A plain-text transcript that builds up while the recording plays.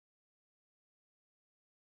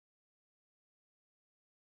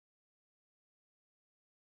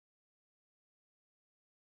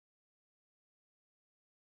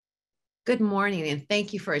Good morning, and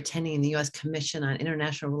thank you for attending the U.S. Commission on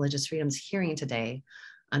International Religious Freedom's hearing today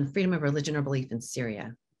on freedom of religion or belief in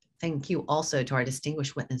Syria. Thank you also to our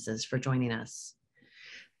distinguished witnesses for joining us.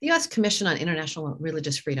 The U.S. Commission on International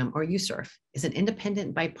Religious Freedom, or USCIRF, is an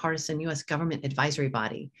independent, bipartisan U.S. government advisory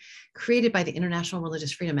body created by the International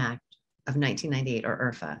Religious Freedom Act of 1998,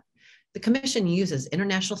 or IRFA. The Commission uses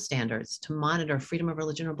international standards to monitor freedom of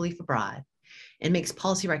religion or belief abroad and makes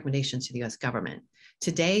policy recommendations to the U.S. government.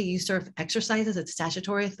 Today, USCIRF exercises its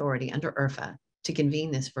statutory authority under IRFA to convene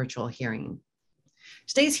this virtual hearing.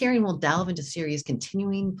 Today's hearing will delve into Syria's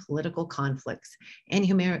continuing political conflicts and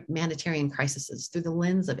humanitarian crises through the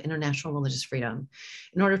lens of international religious freedom,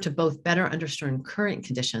 in order to both better understand current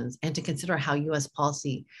conditions and to consider how U.S.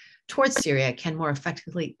 policy towards Syria can more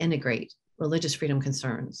effectively integrate religious freedom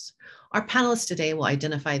concerns. Our panelists today will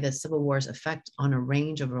identify the civil war's effect on a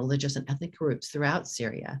range of religious and ethnic groups throughout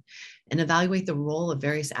Syria and evaluate the role of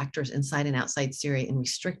various actors inside and outside Syria in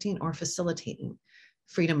restricting or facilitating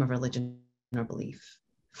freedom of religion or belief.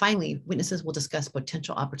 Finally, witnesses will discuss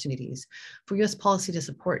potential opportunities for U.S. policy to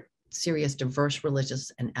support Syria's diverse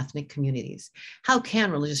religious and ethnic communities. How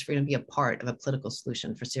can religious freedom be a part of a political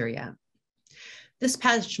solution for Syria? This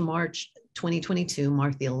past March 2022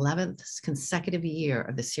 marked the 11th consecutive year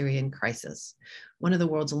of the Syrian crisis, one of the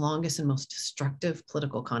world's longest and most destructive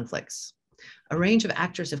political conflicts. A range of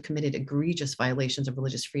actors have committed egregious violations of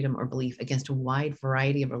religious freedom or belief against a wide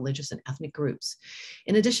variety of religious and ethnic groups.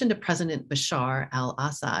 In addition to President Bashar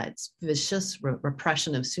al-Assad's vicious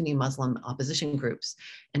repression of Sunni Muslim opposition groups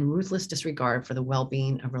and ruthless disregard for the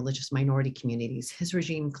well-being of religious minority communities his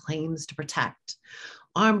regime claims to protect,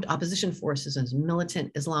 armed opposition forces and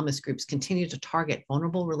militant Islamist groups continue to target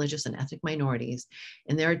vulnerable religious and ethnic minorities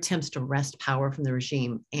in their attempts to wrest power from the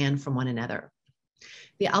regime and from one another.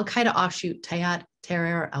 The al-Qaeda offshoot Hay'at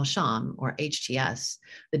Tahrir al-Sham, or HTS,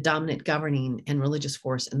 the dominant governing and religious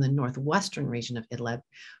force in the northwestern region of Idlib,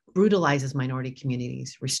 brutalizes minority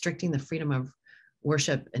communities, restricting the freedom of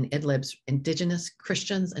worship in Idlib's indigenous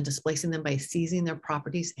Christians and displacing them by seizing their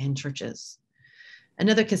properties and churches.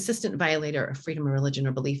 Another consistent violator of freedom of religion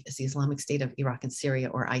or belief is the Islamic State of Iraq and Syria,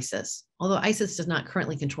 or ISIS. Although ISIS does not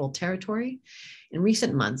currently control territory, in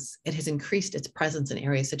recent months, it has increased its presence in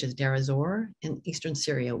areas such as Deir ez-Zor in eastern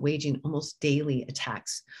Syria, waging almost daily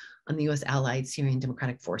attacks on the US allied Syrian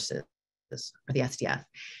Democratic Forces, or the SDF,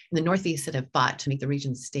 in the northeast that have fought to make the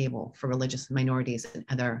region stable for religious minorities and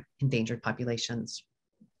other endangered populations.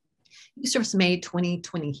 USCIRF's May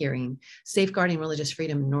 2020 hearing, Safeguarding Religious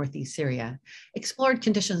Freedom in Northeast Syria, explored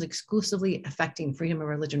conditions exclusively affecting freedom of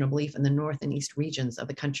religion or belief in the north and east regions of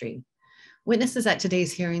the country. Witnesses at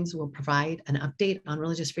today's hearings will provide an update on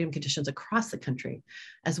religious freedom conditions across the country,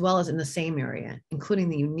 as well as in the same area, including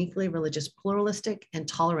the uniquely religious, pluralistic, and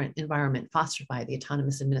tolerant environment fostered by the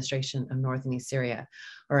Autonomous Administration of North and East Syria,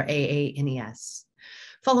 or AANES.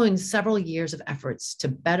 Following several years of efforts to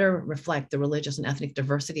better reflect the religious and ethnic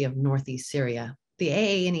diversity of Northeast Syria, the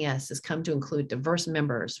AANES has come to include diverse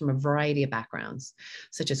members from a variety of backgrounds,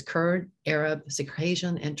 such as Kurd, Arab,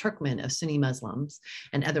 Circassian, and Turkmen of Sunni Muslims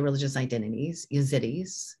and other religious identities,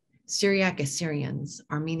 Yazidis, Syriac Assyrians,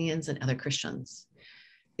 Armenians, and other Christians.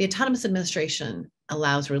 The Autonomous Administration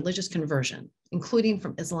allows religious conversion, including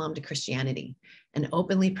from Islam to Christianity, and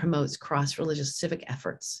openly promotes cross-religious civic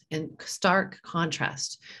efforts, in stark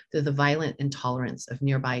contrast to the violent intolerance of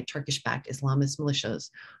nearby Turkish-backed Islamist militias,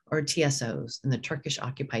 or TSOs, in the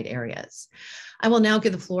Turkish-occupied areas. I will now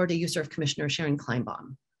give the floor to USCIRF Commissioner Sharon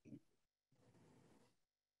Kleinbaum.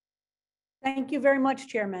 Thank you very much,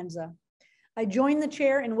 Chair Menza. I join the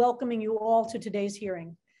chair in welcoming you all to today's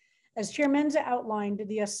hearing. As Chair Menza outlined,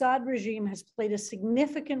 the Assad regime has played a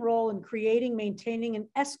significant role in creating, maintaining, and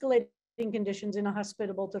escalating conditions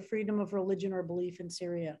inhospitable to freedom of religion or belief in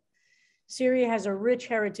Syria. Syria has a rich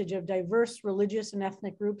heritage of diverse religious and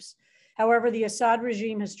ethnic groups. However, the Assad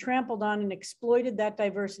regime has trampled on and exploited that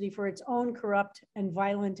diversity for its own corrupt and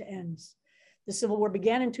violent ends. The civil war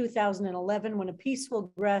began in 2011 when a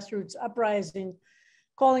peaceful grassroots uprising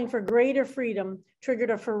calling for greater freedom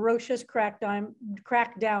triggered a ferocious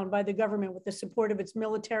crackdown by the government with the support of its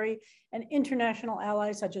military and international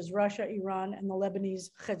allies such as Russia, Iran, and the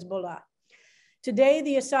Lebanese Hezbollah. Today,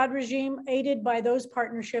 the Assad regime, aided by those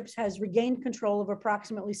partnerships, has regained control of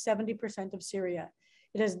approximately 70% of Syria.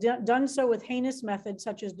 It has done so with heinous methods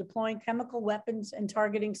such as deploying chemical weapons and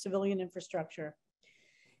targeting civilian infrastructure.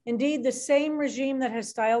 Indeed, the same regime that has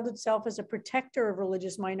styled itself as a protector of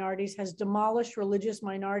religious minorities has demolished religious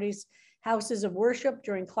minorities' houses of worship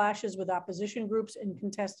during clashes with opposition groups in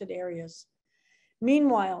contested areas.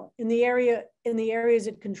 Meanwhile, in the areas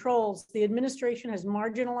it controls, the administration has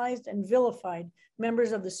marginalized and vilified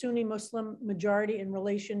members of the Sunni Muslim majority in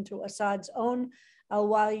relation to Assad's own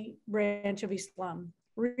Alawi branch of Islam,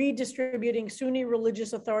 redistributing Sunni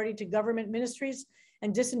religious authority to government ministries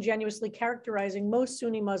and disingenuously characterizing most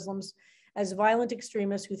Sunni Muslims as violent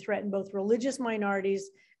extremists who threaten both religious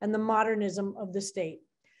minorities and the modernism of the state.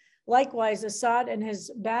 Likewise, Assad and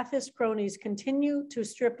his Ba'athist cronies continue to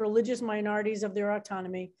strip religious minorities of their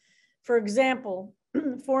autonomy. For example,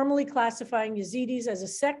 formally classifying Yazidis as a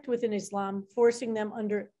sect within Islam, forcing them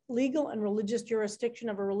under legal and religious jurisdiction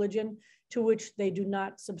of a religion to which they do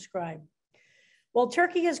not subscribe. While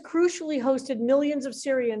Turkey has crucially hosted millions of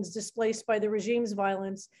Syrians displaced by the regime's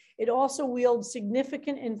violence, it also wields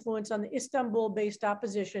significant influence on the Istanbul-based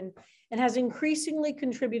opposition and has increasingly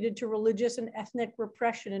contributed to religious and ethnic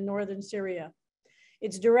repression in northern Syria.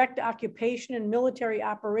 Its direct occupation and military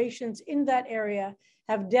operations in that area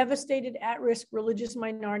have devastated at-risk religious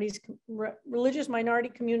minority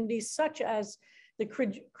communities such as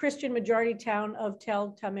the Christian majority town of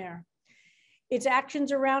Tel Tamer. Its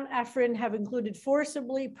actions around Afrin have included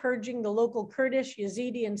forcibly purging the local Kurdish,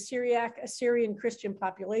 Yazidi, and Syriac Assyrian Christian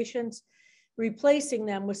populations, replacing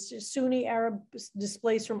them with Sunni Arabs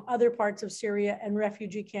displaced from other parts of Syria and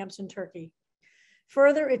refugee camps in Turkey.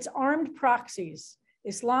 Further, its armed proxies,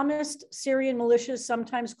 Islamist Syrian militias,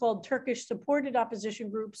 sometimes called Turkish-supported opposition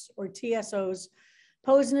groups, or TSOs,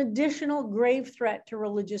 pose an additional grave threat to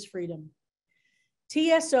religious freedom.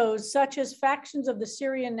 TSOs, such as factions of the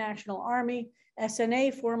Syrian National Army,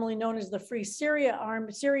 SNA, formerly known as the Free Syrian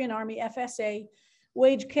Army, FSA,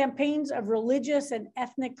 wage campaigns of religious and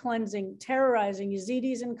ethnic cleansing, terrorizing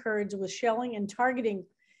Yazidis and Kurds with shelling and targeting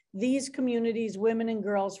these communities, women and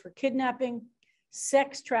girls, for kidnapping,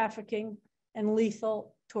 sex trafficking, and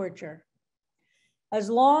lethal torture. As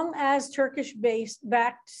long as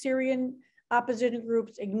Turkish-backed Syrian opposition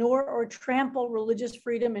groups ignore or trample religious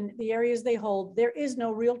freedom in the areas they hold, there is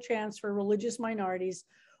no real chance for religious minorities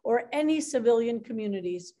or any civilian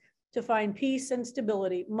communities to find peace and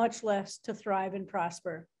stability, much less to thrive and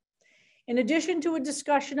prosper. In addition to a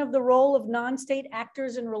discussion of the role of non-state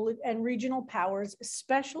actors and regional powers,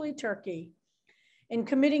 especially Turkey, in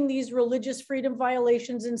committing these religious freedom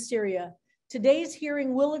violations in Syria, today's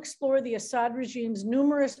hearing will explore the Assad regime's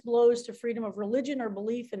numerous blows to freedom of religion or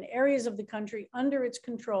belief in areas of the country under its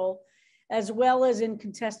control, as well as in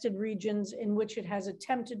contested regions in which it has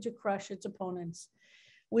attempted to crush its opponents.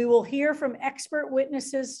 We will hear from expert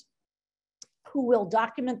witnesses who will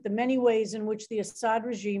document the many ways in which the Assad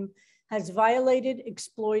regime has violated,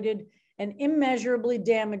 exploited, and immeasurably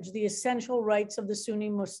damaged the essential rights of the Sunni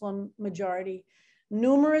Muslim majority,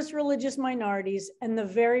 numerous religious minorities, and the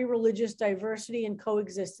very religious diversity and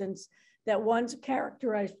coexistence that once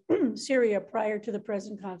characterized Syria prior to the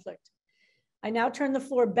present conflict. I now turn the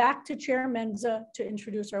floor back to Chair Menza to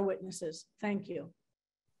introduce our witnesses. Thank you.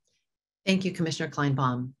 Thank you, Commissioner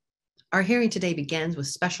Kleinbaum. Our hearing today begins with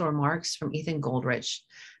special remarks from Ethan Goldrich,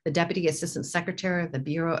 the Deputy Assistant Secretary of the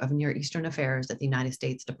Bureau of Near Eastern Affairs at the United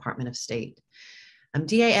States Department of State.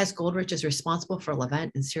 DAS Goldrich is responsible for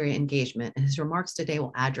Levant and Syria engagement, and his remarks today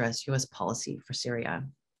will address U.S. policy for Syria.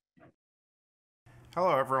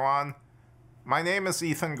 Hello, everyone. My name is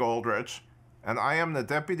Ethan Goldrich, and I am the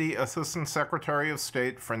Deputy Assistant Secretary of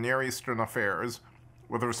State for Near Eastern Affairs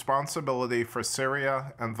with responsibility for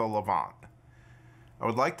Syria and the Levant. I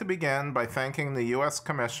would like to begin by thanking the U.S.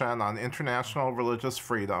 Commission on International Religious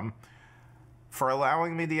Freedom for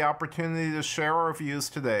allowing me the opportunity to share our views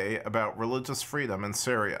today about religious freedom in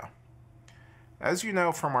Syria. As you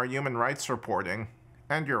know from our human rights reporting,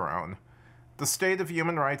 and your own, the state of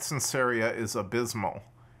human rights in Syria is abysmal,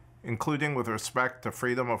 including with respect to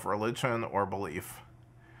freedom of religion or belief.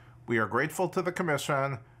 We are grateful to the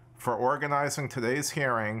Commission for organizing today's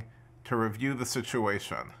hearing to review the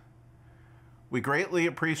situation. We greatly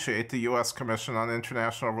appreciate the U.S. Commission on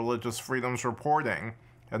International Religious Freedom's reporting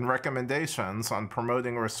and recommendations on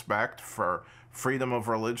promoting respect for freedom of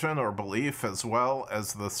religion or belief, as well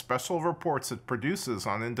as the special reports it produces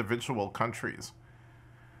on individual countries.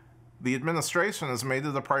 The administration has made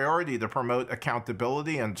it a priority to promote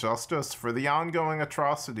accountability and justice for the ongoing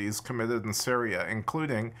atrocities committed in Syria,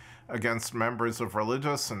 including against members of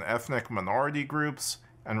religious and ethnic minority groups,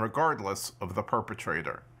 and regardless of the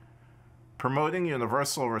perpetrator. Promoting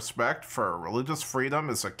universal respect for religious freedom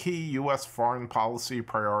is a key U.S. foreign policy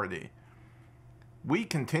priority. We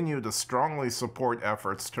continue to strongly support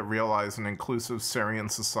efforts to realize an inclusive Syrian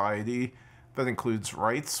society that includes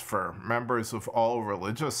rights for members of all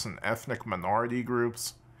religious and ethnic minority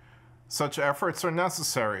groups. Such efforts are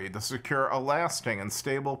necessary to secure a lasting and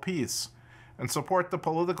stable peace and support the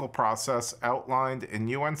political process outlined in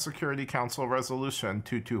UN Security Council Resolution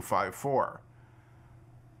 2254.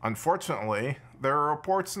 Unfortunately, there are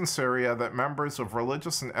reports in Syria that members of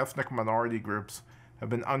religious and ethnic minority groups have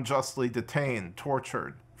been unjustly detained,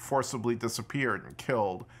 tortured, forcibly disappeared, and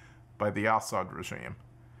killed by the Assad regime.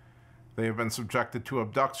 They have been subjected to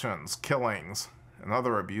abductions, killings, and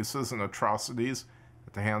other abuses and atrocities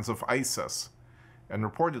at the hands of ISIS, and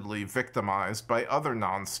reportedly victimized by other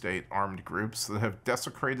non-state armed groups that have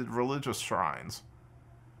desecrated religious shrines.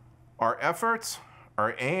 Our efforts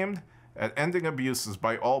are aimed at ending abuses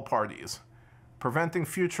by all parties, preventing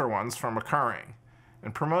future ones from occurring,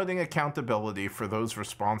 and promoting accountability for those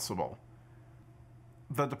responsible.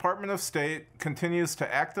 The Department of State continues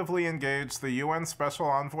to actively engage the UN Special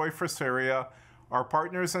Envoy for Syria, our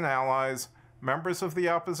partners and allies, members of the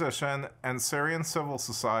opposition, and Syrian civil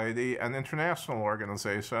society and international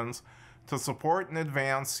organizations to support and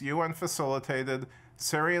advance UN-facilitated,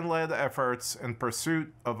 Syrian-led efforts in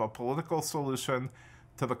pursuit of a political solution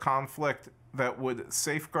to the conflict that would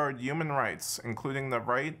safeguard human rights, including the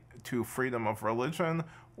right to freedom of religion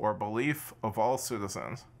or belief of all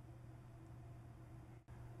citizens.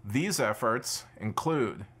 These efforts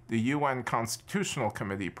include the UN Constitutional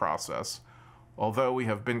Committee process, although we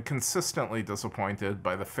have been consistently disappointed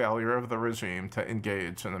by the failure of the regime to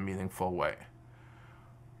engage in a meaningful way.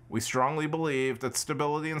 We strongly believe that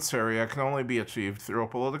stability in Syria can only be achieved through a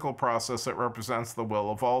political process that represents the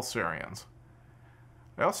will of all Syrians.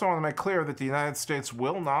 I also want to make clear that the United States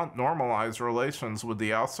will not normalize relations with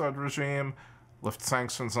the Assad regime, lift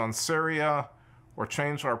sanctions on Syria, or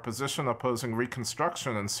change our position opposing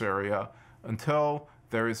reconstruction in Syria until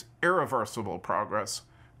there is irreversible progress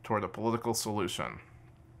toward a political solution.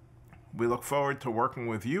 We look forward to working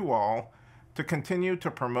with you all to continue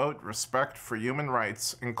to promote respect for human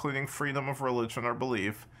rights, including freedom of religion or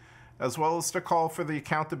belief, as well as to call for the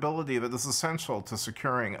accountability that is essential to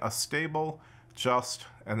securing a stable, just,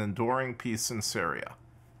 and enduring peace in Syria.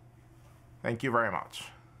 Thank you very much.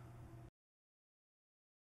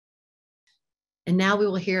 And now we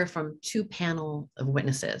will hear from two panel of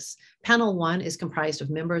witnesses. Panel one is comprised of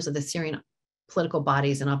members of the Syrian political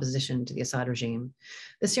bodies in opposition to the Assad regime.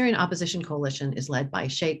 The Syrian Opposition Coalition is led by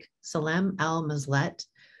Sheikh Salem al-Mazlet,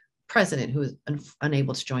 president, who is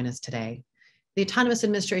unable to join us today. The Autonomous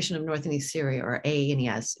Administration of North and East Syria, or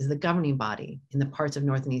AANES, is the governing body in the parts of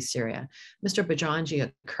North and East Syria. Mr. Badranji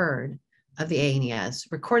Kurd of the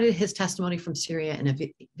AANES recorded his testimony from Syria in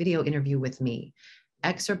a video interview with me,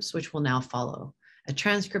 excerpts which will now follow. A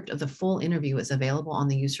transcript of the full interview is available on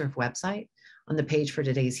the USCIRF website on the page for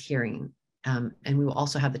today's hearing. And we will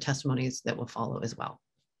also have the testimonies that will follow as well.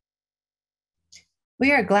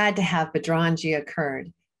 We are glad to have Badranji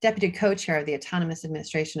Kurd, Deputy Co-Chair of the Autonomous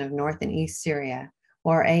Administration of North and East Syria,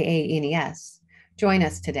 or AANES, join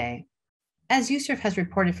us today. As USCIRF has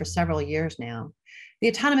reported for several years now, the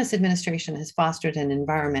Autonomous Administration has fostered an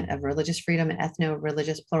environment of religious freedom and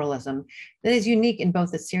ethno-religious pluralism that is unique in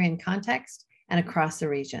both the Syrian context and across the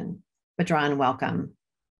region. Badran, welcome.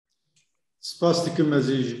 سپاس دکم از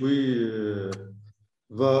ایجبوی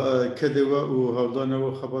و کده و هولدانه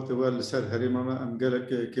و خبات و لسر هریم اما ام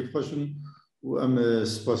گلک کیف خوشن و ام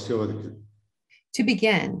سپاسی و دکم. To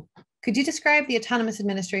begin, could you describe the Autonomous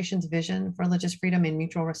Administration's vision for religious freedom and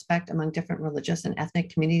mutual respect among different religious and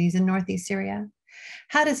ethnic communities in Northeast Syria?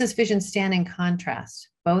 How does this vision stand in contrast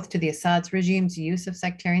both to the Assad's regime's use of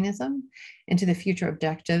sectarianism and to the future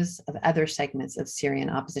objectives of other segments of Syrian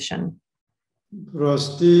opposition?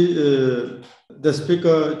 راستی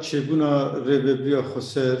دستپیکا چگونه ربیبریا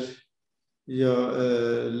خسر یا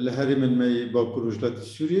لهری من می با کروجلات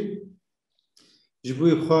سوری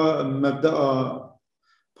جبوی خواه مبدأ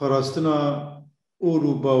پاراستنا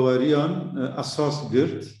اولو باوریان اساس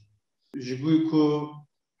گرد جبوی که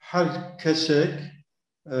هر کسک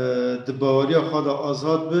دباوریا خواه دا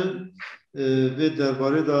آزاد به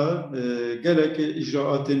درباره دا گلک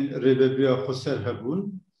اجراعات ربیبریا خسر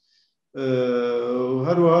هبون و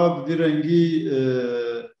هر وها بیرنگی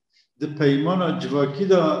د پیمان جواکی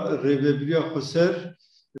دا ربیبریا خسر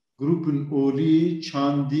گروپن اولی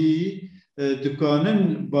چاندی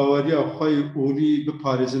دکانن باوریا خواه اولی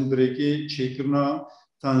بپارزن برکه چیکرنا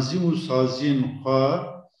تنظیم و سازین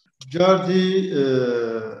خواه جاردی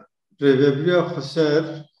ربیبریا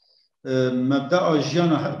خسر مبدأ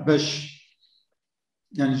آجیان بش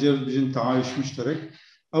يعني جرد بجن تعايش مشترك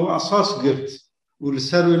أو أساس قرت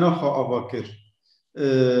ولسروي نخا أباكر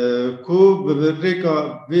كو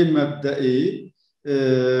ببريكا بين مبدئي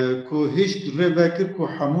كو هيش رباكر كو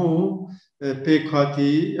حمو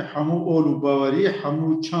بيكاتي حمو أولو باوري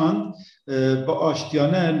حمو چاند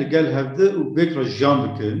باشتيانه لقل هفده وبكرا جان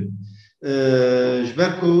بكن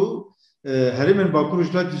جبركو هرم باكور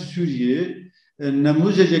جلاد سوريا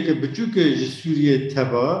نموذج كبتشوك سوريا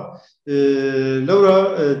تبا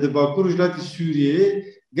لورا دباكور جلاد سوريا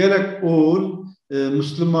قالك أول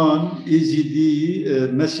مسلمان يزيدي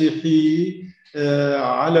مسيحي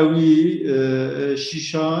علوي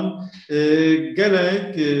شيشان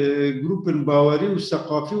قالك جروب باوري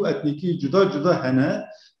وثقافي وأثنيكي جدا جدا هنا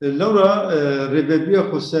لورا ربابية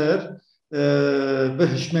خسر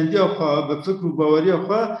بهشمندی آخا بفکر و باوری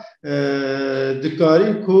آخا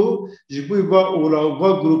دکاری کو جبوی با اولا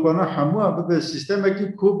و گروپانا همو به سیستم کی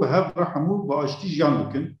کو به هر همو با آشتی جان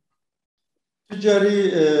بکن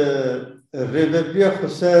تجاری ربابی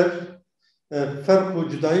خسر فرق و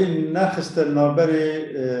جدایی نخست نابر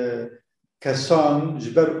کسان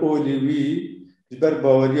جبر اولیوی جبر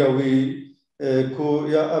باوریاوی کو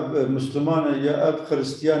یا اب مسلمان یا اب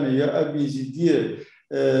خریستیان یا اب یزیدیه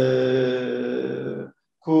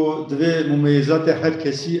کو دوی ممیزات هر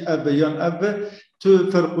کسی اب بیان اب تو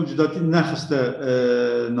فرق وجوداتی نخسته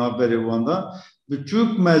نابری واندا بچوک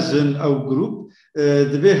مزن او گروپ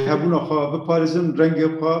دوی هبون خواه بپارزن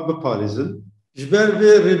رنگ خواه بپارزن جبر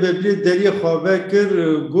به ربابلی دری خواه بکر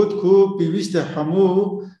گود کو پیویست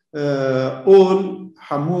همو اول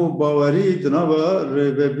همو باوری دنابا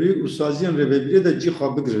ربابلی و سازین ربابلی دا جی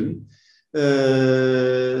خواه بگرن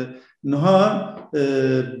نها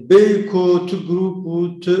بیکو تو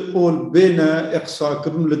گروپو تو اول بین اقصا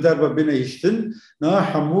کرن لدربا بین هشتن نه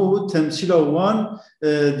همو تمثیل وان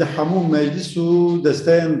ده همو مجلس و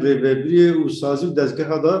دستان ربابلی و سازی و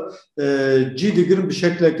دستگاه دا جی دیگرن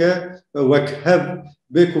بشکل که وکهب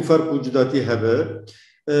بیکو فرق وجوداتی هبه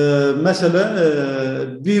مثلا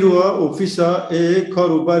بیروا اوفیسا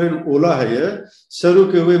کاروبارن اولا هیا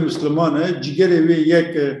سروک و مسلمانه جگر و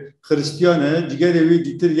یک خریستیانه جگر و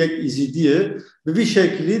دیتر یک ایزیدیه به وی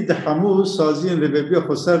شکلی ده همو سازین ربابی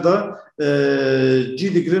خسر دا جی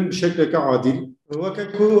دیگرن بشکل که عادل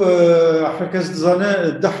وکو حرکت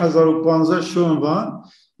زانه 10,015 شون وان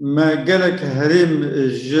ما گلک هرم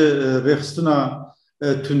رخستنا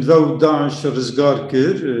تندو داعش رزگار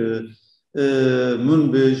کر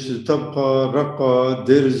منبج طبقة رقة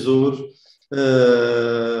دير الزور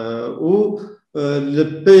و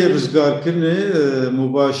لبي رزقار كرني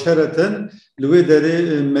مباشرة لوي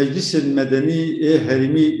داري مجلس المدني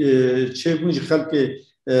هرمي تشيب مش خلق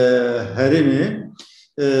هرمي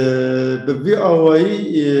ببي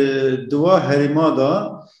آوائي دوا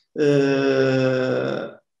هرمادا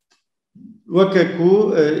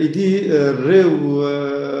وكاكو إدي ريو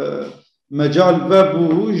مجال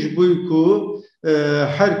بابو جبويكو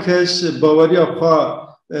هر کس باوری آقا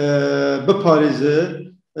بپارزه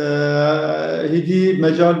هدی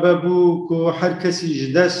مجال بابو کو هر کسی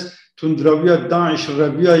جدس تندراویات داعش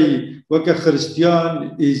ربیایی وکه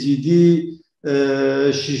خریستیان ایزیدی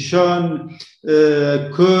شیشان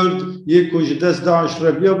کرد یکو جدس داعش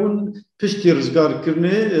ربیا بون پشتی رزگار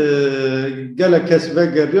کرنه گله کس و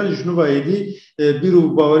گریان جنوبا هدی بیرو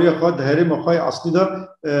باوری خواهد هرم خواهی اصلی دا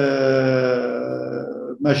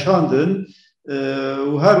مشاندن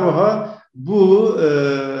و هر وها بو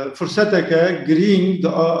فرصتك گرینگ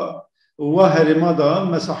دا و هرما دا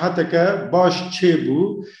مساحتك باش چه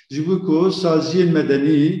بو جبوكو سازين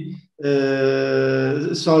مدني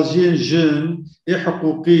سازين جن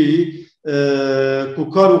حقوقي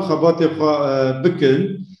كوكار وخبات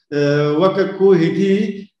بكن وككو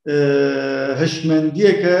هدي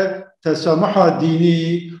هشمنديك تسامح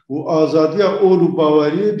ديني وآزادية أولو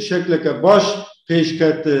باوري بشكل باش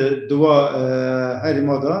پیشکت دوا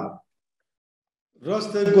هرما دا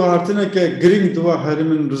راست گوهرتنه که گرینگ دوا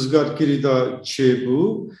هرمن رزگار کری دا چه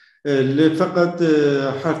بو فقط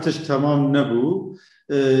حرتش تمام نبو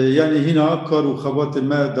یعنی هنا کار و خبات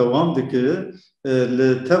ما دوام دکه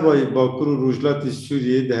لتوای باکر و روجلات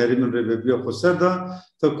سوریه ده هرمن ربابی خسر دا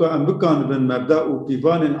تا که ام بکان بن مبدأ و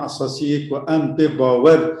پیوان اساسی که ام به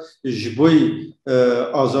باور جبوی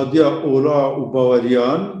آزادی اولا و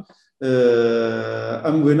باوریان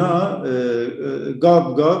ام ونا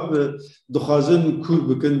گاب دخازن کور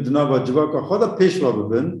بکن دنابا جواکا خدا پیشوا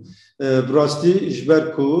ببن براستی جبر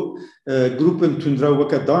کو گروپن تندرا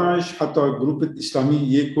وکا داعش حتی گروپن اسلامی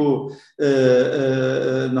یکو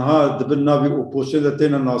نها دبن ناوی اپوزیسیون دا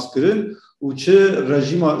تینا ناس کرن و چه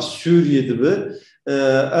رژیم سوریه دبه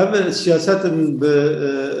اما سیاست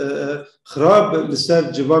خراب لسر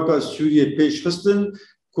جواکا سوریه پیش خستن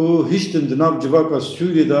کو هیچ دناب جواکا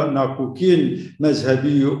سوریه دا ناکوکین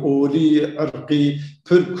مذهبی اولی عرقی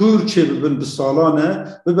پرکور چه ببن بسالانه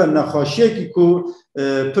ببن نخاشیه کی کو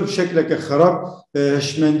پر شکل که خراب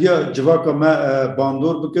هشمندیا جواکا ما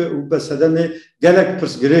باندور بکه و بس هدنه گلک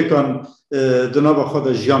پرسگره کن دناب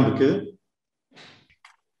خود جیان بکه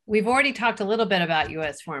We've already talked a little bit about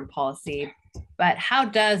U.S. foreign policy, but how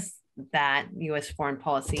does that U.S. foreign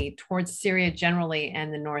policy towards Syria generally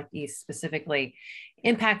and the Northeast specifically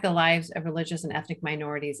impact the lives of religious and ethnic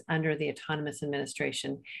minorities under the autonomous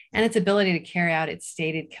administration and its ability to carry out its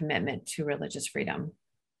stated commitment to religious freedom?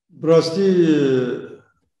 براستی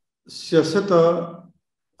سیاست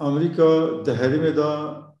آمریکا ده حریم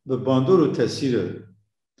دا به باندور و تاثیر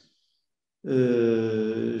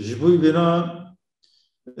جبوی بنا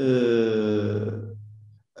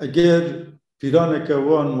اگر پیران که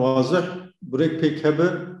وان واضح بریک پیک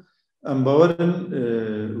هبه ام باورن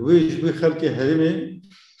ویج بی خلق حریمی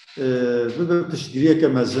ببه پشتگیریه که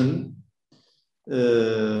مزن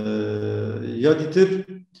یا دیتر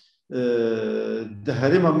ده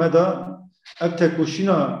حریم مدا اب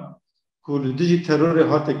تکوشینا کل دیجی ترور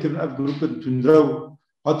هاته کرن اب گروپ تندراو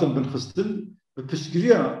هاتم بنخستن به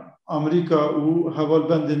پشتگیریه أمريكا وهوال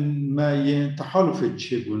بند ما يتحالف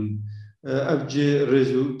تشيبون أبجي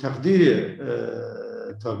رزو تقدير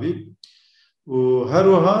طبيب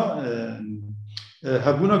وهروها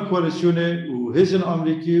هبونا كواليسيوني وهزن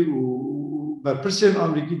أمريكي وبرسين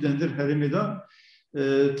أمريكي دندر هرمي دا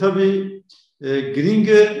طبي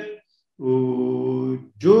جرينج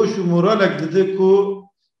وجوش ومورالك ددكو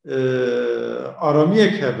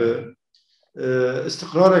آراميك هبه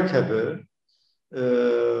استقرارك هبه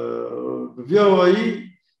بياوي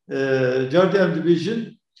جاردي ام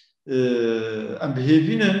ديفيجن ام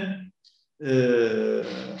بهيفينه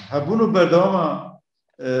هبونو برداما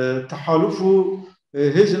تحالفو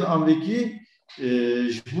هزن امريكي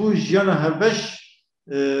جبو جيانا هبش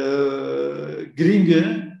جرينج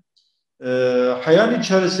حياني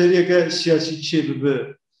چار سريكا سياسي چه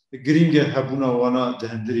ببه جرينج هبونا وانا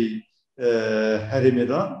دهندري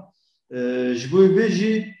هرميدا جبو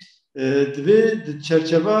بيجي دوی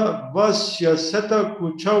چرچبه باز سیاستا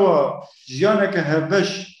کوچاوا جیانه که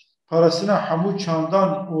هبش پاراسینا همو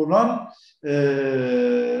چاندان اولان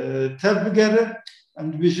تب بگره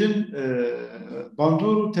ام بیشن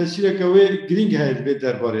باندور تاثیر که وی گرینگ هید به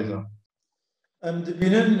درباره دا ام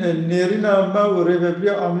دبینن نیرینا ما و ریپبلی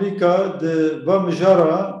آمریکا با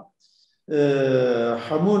مجارا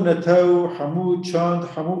همو نتاو همو چاند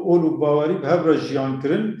همو اولو باوری به هبرا جیان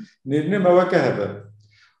کرن نیرینه موکه هبه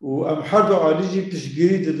و ام هر دو عالیجی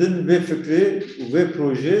پیشگیری دادن به فکری و به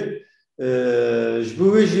پروژه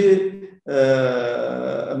جبویجی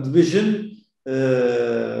ام دبیجن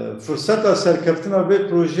فرصت سرکفتن به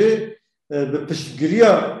پروژه به پیشگیری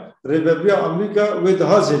ریپبلیک آمریکا و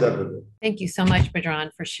ده زیاده بده. Thank you so much, Badran,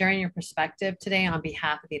 for sharing your perspective today on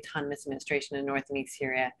behalf of the Autonomous Administration in North and East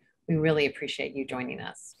Syria. We really appreciate you joining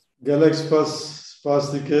us. Galak spas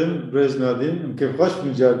dikim, brez nadim, ke خوش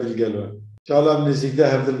مجادل گلو. Now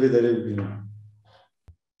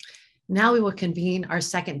we will convene our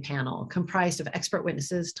second panel, comprised of expert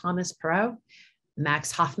witnesses Thomas Perot,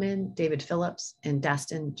 Max Hoffman, David Phillips, and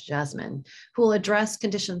Dastin Jasmine, who will address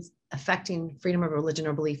conditions affecting freedom of religion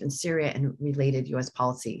or belief in Syria and related U.S.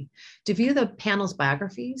 policy. To view the panel's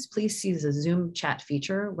biographies, please see the Zoom chat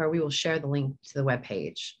feature where we will share the link to the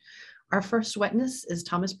webpage. Our first witness is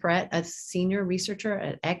Thomas Perot, a senior researcher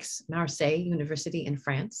at Aix-Marseille University in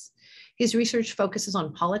France. His research focuses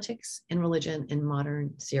on politics and religion in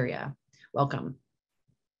modern Syria. Welcome.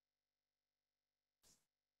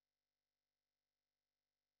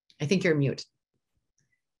 I think you're mute.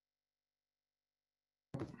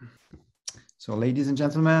 So ladies and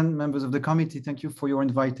gentlemen, members of the committee, thank you for your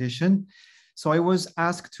invitation. So I was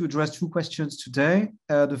asked to address two questions today.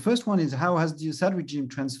 The first one is, how has the Assad regime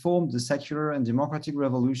transformed the secular and democratic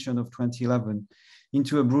revolution of 2011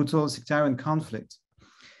 into a brutal sectarian conflict?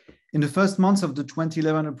 In the first months of the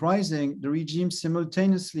 2011 uprising, the regime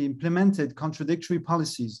simultaneously implemented contradictory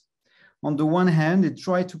policies. On the one hand, it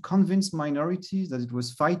tried to convince minorities that it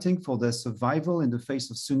was fighting for their survival in the face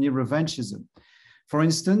of Sunni revanchism. For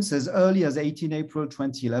instance, as early as 18 April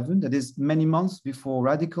 2011, that is many months before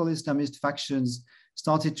radical Islamist factions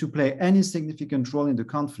started to play any significant role in the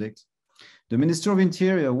conflict, the Minister of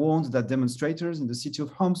Interior warned that demonstrators in the city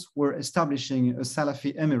of Homs were establishing a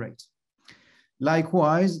Salafi emirate.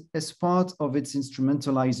 Likewise, as part of its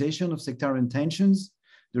instrumentalization of sectarian tensions,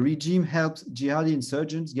 the regime helped jihadi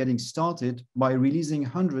insurgents getting started by releasing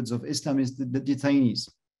hundreds of Islamist detainees.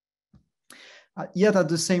 Yet at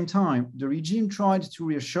the same time, the regime tried to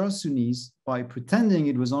reassure Sunnis by pretending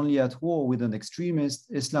it was only at war with an extremist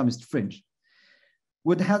Islamist fringe.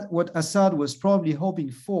 What Assad was probably hoping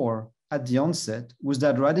for at the onset was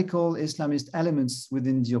that radical Islamist elements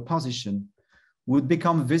within the opposition would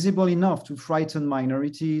become visible enough to frighten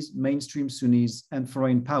minorities, mainstream Sunnis, and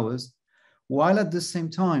foreign powers, while at the same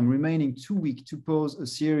time remaining too weak to pose a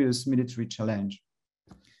serious military challenge.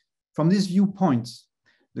 From this viewpoint,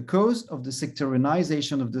 the cause of the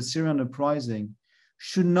sectarianization of the Syrian uprising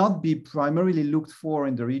should not be primarily looked for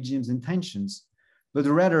in the regime's intentions, but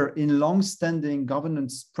rather in long-standing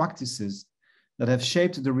governance practices that have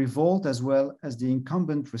shaped the revolt as well as the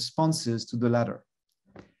incumbent responses to the latter.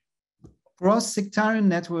 Cross-sectarian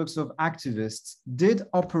networks of activists did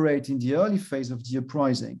operate in the early phase of the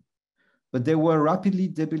uprising, but they were rapidly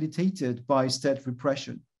debilitated by state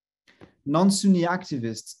repression. Non-Sunni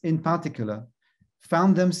activists, in particular,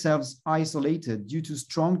 found themselves isolated due to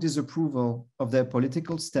strong disapproval of their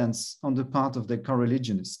political stance on the part of their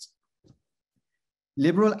co-religionists.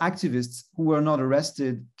 Liberal activists who were not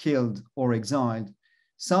arrested, killed, or exiled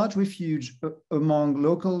sought refuge among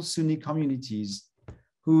local Sunni communities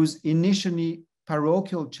whose initially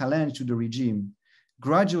parochial challenge to the regime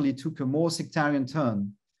gradually took a more sectarian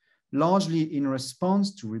turn, largely in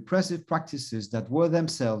response to repressive practices that were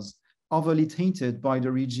themselves overly tainted by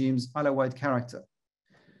the regime's Alawite character.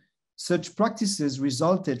 Such practices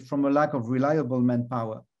resulted from a lack of reliable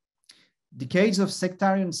manpower. Decades of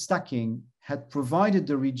sectarian stacking had provided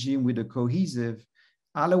the regime with a cohesive,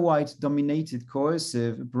 Alawite-dominated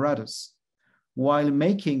coercive apparatus, while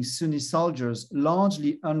making Sunni soldiers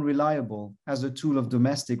largely unreliable as a tool of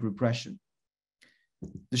domestic repression.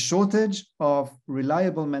 The shortage of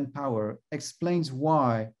reliable manpower explains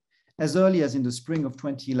why, as early as in the spring of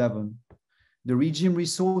 2011, the regime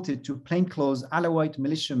resorted to plainclothes Alawite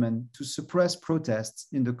militiamen to suppress protests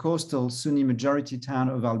in the coastal Sunni majority town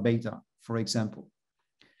of al-Bayda, for example.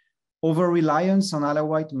 Over-reliance on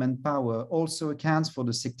Alawite manpower also accounts for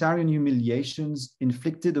the sectarian humiliations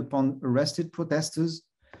inflicted upon arrested protesters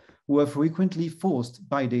who were frequently forced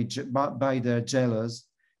by their jailers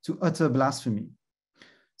to utter blasphemy.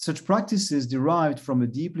 Such practices derived from a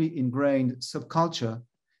deeply ingrained subculture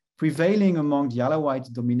prevailing among the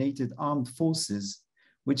Alawite-dominated armed forces,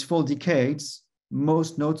 which for decades,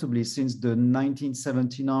 most notably since the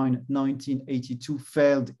 1979-1982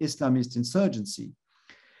 failed Islamist insurgency,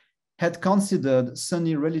 had considered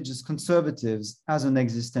Sunni religious conservatives as an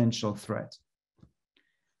existential threat.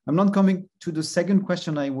 I'm not coming to the second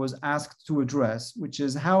question I was asked to address, which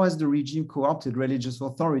is how has the regime co-opted religious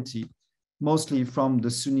authority, mostly from the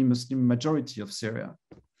Sunni Muslim majority of Syria?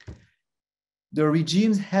 The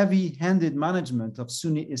regime's heavy-handed management of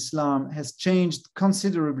Sunni Islam has changed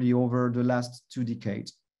considerably over the last 2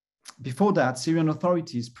 decades. Before that, Syrian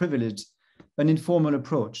authorities privileged an informal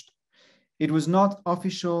approach. It was not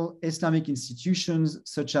official Islamic institutions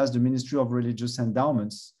such as the Ministry of Religious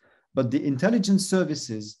Endowments, but the intelligence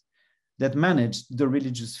services that managed the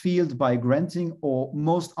religious field by granting or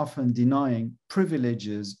most often denying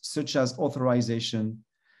privileges such as authorizations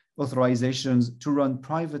to run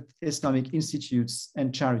private Islamic institutes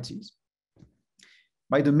and charities.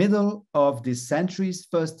 By the middle of this century's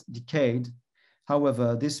first decade,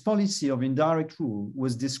 however, this policy of indirect rule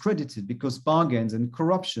was discredited because bargains and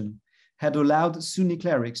corruption had allowed Sunni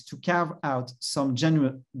clerics to carve out some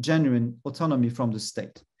genuine autonomy from the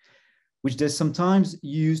state, which they sometimes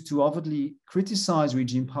used to overtly criticize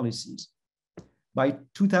regime policies. By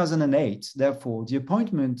 2008, therefore, the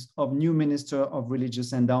appointment of new Minister of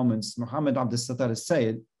Religious Endowments, Mohammed Abdel-Sattar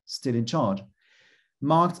al-Sayed, still in charge,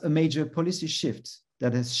 marked a major policy shift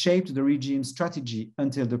that has shaped the regime's strategy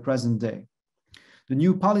until the present day. The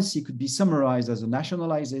new policy could be summarized as a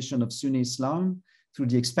nationalization of Sunni Islam through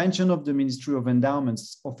the expansion of the Ministry of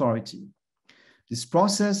Endowments authority. This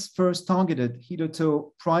process first targeted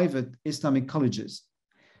hitherto private Islamic colleges.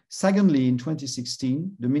 Secondly, in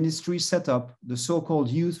 2016, the ministry set up the so-called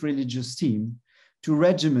youth religious team to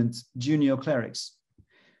regiment junior clerics.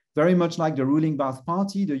 Very much like the ruling Ba'ath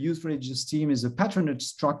Party, the youth religious team is a patronage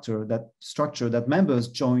structure that members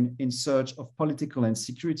join in search of political and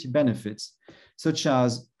security benefits, such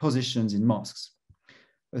as positions in mosques.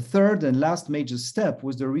 A third and last major step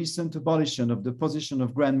was the recent abolition of the position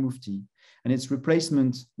of Grand Mufti and its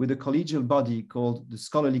replacement with a collegial body called the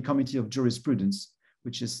Scholarly Committee of Jurisprudence,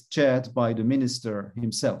 which is chaired by the minister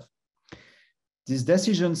himself. This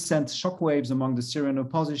decision sent shockwaves among the Syrian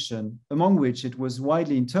opposition, among which it was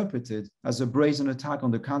widely interpreted as a brazen attack on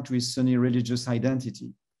the country's Sunni religious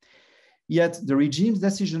identity. Yet the regime's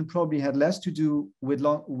decision probably had less to do with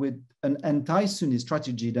an anti-Sunni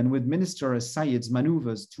strategy than with Minister Sayed's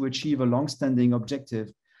maneuvers to achieve a long-standing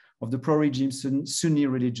objective of the pro-regime Sunni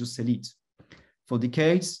religious elite. For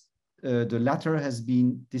decades, the latter has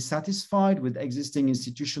been dissatisfied with existing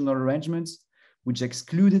institutional arrangements, which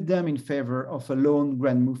excluded them in favor of a lone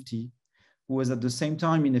Grand Mufti, who was at the same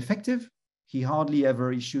time ineffective. He hardly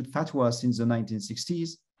ever issued fatwa since the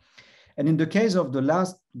 1960s. And in the case of the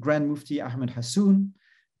last Grand Mufti, Ahmed Hassoun,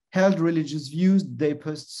 held religious views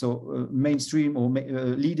Deipists, so mainstream or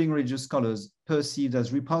leading religious scholars perceived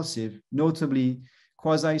as repulsive, notably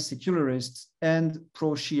quasi-secularists and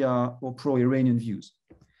pro-Shia or pro-Iranian views.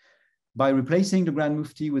 By replacing the Grand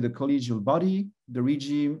Mufti with a collegial body, the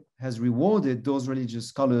regime has rewarded those religious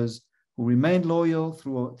scholars who remained loyal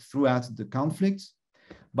throughout the conflict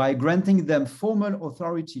by granting them formal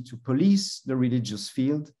authority to police the religious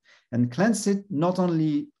field and cleanse it not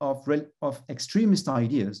only of extremist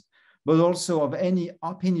ideas, but also of any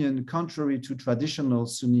opinion contrary to traditional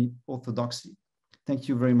Sunni orthodoxy. Thank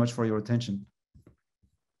you very much for your attention.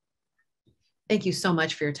 Thank you so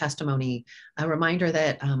much for your testimony. A reminder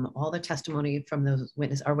that all the testimony from those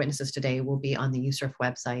witnesses today will be on the USCIRF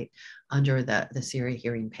website under the Syria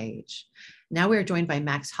hearing page. Now we are joined by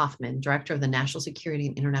Max Hoffman, Director of the National Security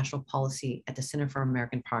and International Policy at the Center for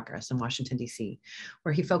American Progress in Washington, D.C.,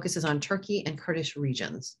 where he focuses on Turkey and Kurdish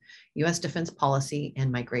regions, U.S. defense policy,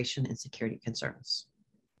 and migration and security concerns.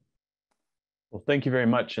 Well, thank you very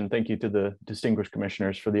much, and thank you to the distinguished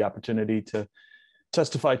commissioners for the opportunity to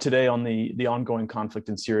testify today on the ongoing conflict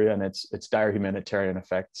in Syria and its dire humanitarian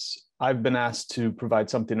effects. I've been asked to provide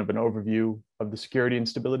something of an overview of the security and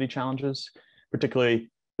stability challenges, particularly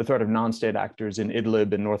the threat of non-state actors in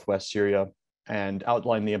Idlib in northwest Syria, and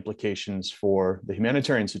outline the implications for the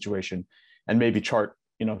humanitarian situation, and maybe chart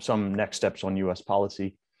some next steps on US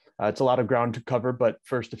policy. It's a lot of ground to cover, but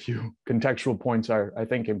first a few contextual points are, I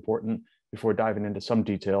think, important before diving into some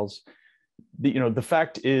details. The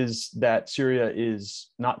fact is that Syria is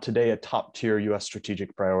not today a top-tier US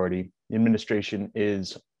strategic priority. The administration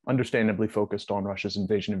is understandably focused on Russia's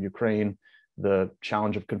invasion of Ukraine, the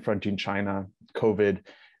challenge of confronting China, COVID.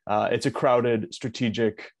 It's a crowded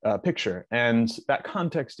strategic picture, and that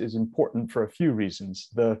context is important for a few reasons.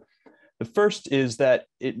 The first is that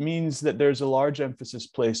it means that there's a large emphasis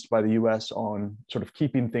placed by the US on sort of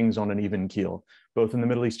keeping things on an even keel, both in the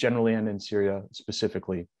Middle East generally and in Syria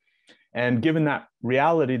specifically. And given that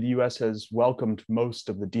reality, the US has welcomed most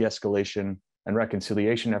of the de-escalation and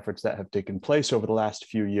reconciliation efforts that have taken place over the last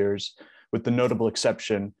few years, with the notable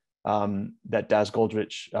exception that Daz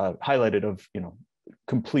Goldrich highlighted of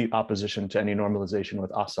complete opposition to any normalization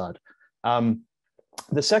with Assad.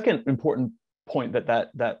 The second important point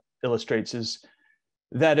that illustrates is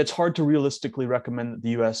that it's hard to realistically recommend that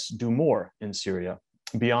the US do more in Syria,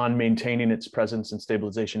 beyond maintaining its presence and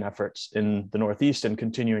stabilization efforts in the Northeast and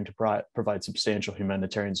continuing to provide substantial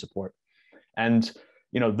humanitarian support. And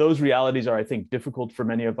those realities are, I think, difficult for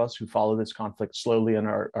many of us who follow this conflict slowly and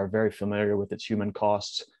are very familiar with its human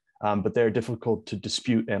costs, but they're difficult to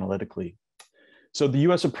dispute analytically. So the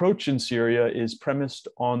US approach in Syria is premised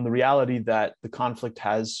on the reality that the conflict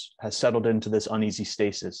has settled into this uneasy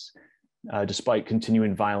stasis, despite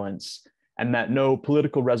continuing violence, and that no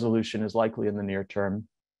political resolution is likely in the near term.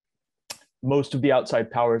 Most of the outside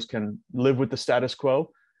powers can live with the status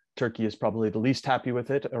quo. Turkey is probably the least happy with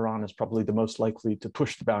it. Iran is probably the most likely to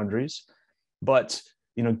push the boundaries. But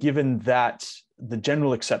given that the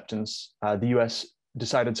general acceptance, the US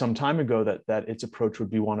decided some time ago that its approach would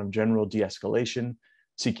be one of general de-escalation,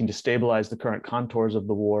 seeking to stabilize the current contours of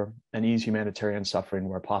the war and ease humanitarian suffering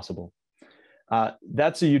where possible.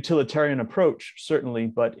 That's a utilitarian approach, certainly,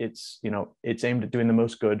 but it's aimed at doing the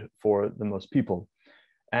most good for the most people.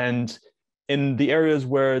 And in the areas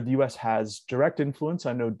where the US has direct influence,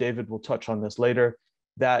 I know David will touch on this later,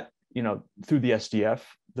 that through the SDF,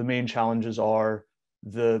 the main challenges are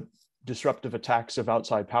the disruptive attacks of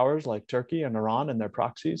outside powers like Turkey and Iran and their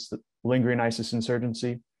proxies, the lingering ISIS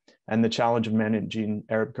insurgency, and the challenge of managing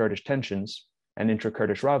Arab-Kurdish tensions and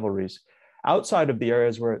intra-Kurdish rivalries. Outside of the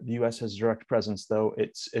areas where the US has direct presence, though,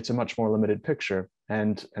 it's a much more limited picture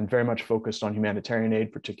and very much focused on humanitarian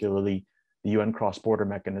aid, particularly the UN cross-border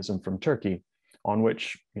mechanism from Turkey, on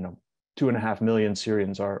which 2.5 million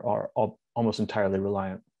Syrians are almost entirely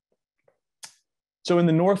reliant. So in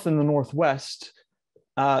the north and the northwest,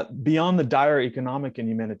 beyond the dire economic and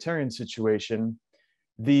humanitarian situation,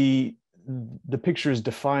 the picture is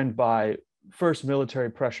defined by first, military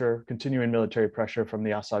pressure, continuing military pressure from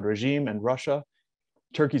the Assad regime and Russia,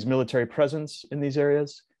 Turkey's military presence in these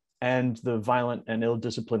areas, and the violent and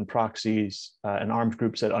ill-disciplined proxies and armed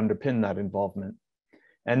groups that underpin that involvement.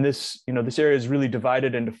 And this area is really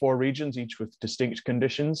divided into 4 regions, each with distinct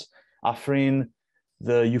conditions. Afrin,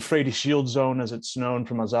 the Euphrates Shield Zone, as it's known,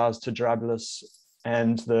 from Azaz to Jarablus,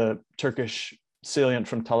 and the Turkish salient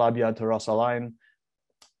from Tal Abyad to Ras Al Ain,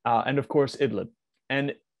 and of course, Idlib.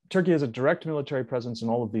 And Turkey has a direct military presence in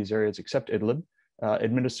all of these areas except Idlib,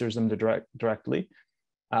 administers them directly,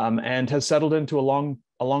 and has settled into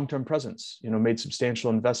a long-term presence, made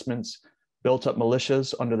substantial investments, built up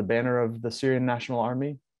militias under the banner of the Syrian National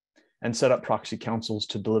Army, and set up proxy councils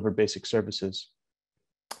to deliver basic services.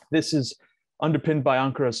 This is underpinned by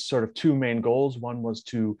Ankara's sort of two main goals. One was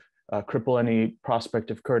to cripple any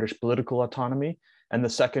prospect of Kurdish political autonomy, and the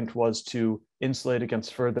second was to insulate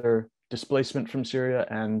against further displacement from Syria,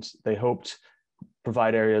 and they hoped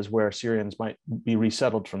provide areas where Syrians might be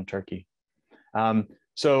resettled from Turkey.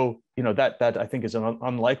 So, you know, that I think is an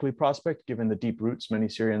unlikely prospect given the deep roots many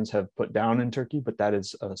Syrians have put down in Turkey, but that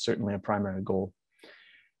is certainly a primary goal.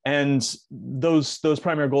 And those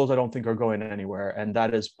primary goals I don't think are going anywhere, and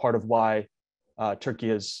that is part of why Turkey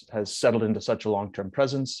has settled into such a long-term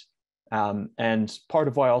presence, and part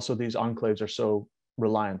of why also these enclaves are so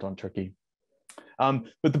reliant on Turkey.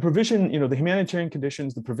 But the provision, you know, the humanitarian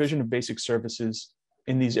conditions, the provision of basic services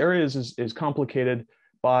in these areas is complicated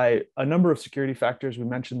by a number of security factors. We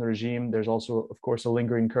mentioned the regime. There's also, of course, a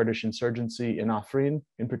lingering Kurdish insurgency in Afrin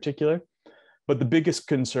in particular. But the biggest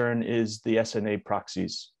concern is the SNA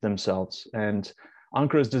proxies themselves. And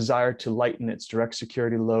Ankara's desire to lighten its direct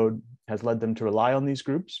security load has led them to rely on these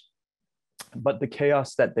groups. But the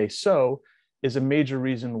chaos that they sow is a major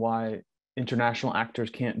reason why international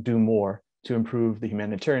actors can't do more to improve the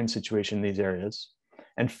humanitarian situation in these areas.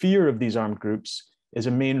 And fear of these armed groups is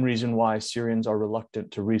a main reason why Syrians are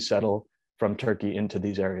reluctant to resettle from Turkey into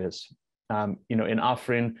these areas. You know, in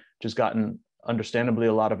Afrin, which has gotten understandably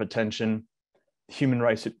a lot of attention, human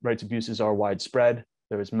rights abuses are widespread.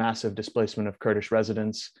 There is massive displacement of Kurdish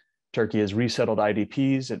residents. Turkey has resettled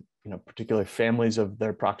IDPs and, you know, particularly families of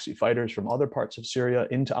their proxy fighters from other parts of Syria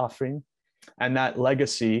into Afrin. And that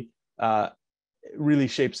legacy really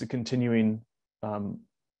shapes the continuing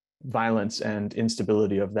violence and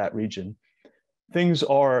instability of that region.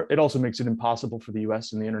 It also makes it impossible for the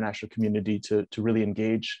US and the international community to really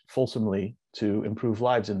engage fulsomely to improve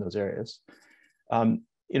lives in those areas.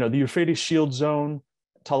 You know, the Euphrates Shield Zone,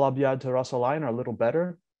 Tal Abyad to Ras Al Ain are a little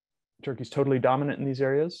better. Turkey's totally dominant in these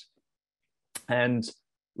areas and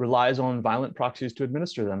relies on violent proxies to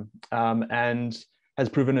administer them, and has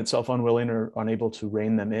proven itself unwilling or unable to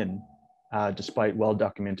rein them in, despite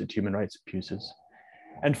well-documented human rights abuses.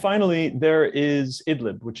 And finally, there is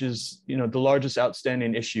Idlib, which is, you know, the largest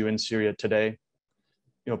outstanding issue in Syria today,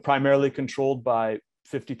 you know, primarily controlled by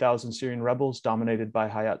 50,000 Syrian rebels dominated by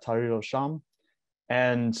Hay'at Tahrir al-Sham,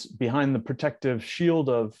 and behind the protective shield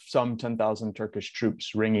of some 10,000 Turkish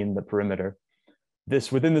troops ringing the perimeter.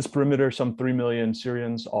 Within this perimeter, some 3 million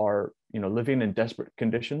Syrians are, you know, living in desperate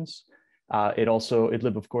conditions.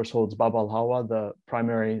 Idlib, of course, holds Bab al-Hawa,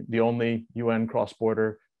 the only UN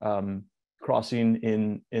cross-border crossing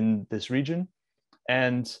in this region,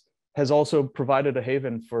 and has also provided a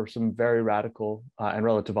haven for some very radical and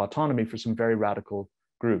relative autonomy for some very radical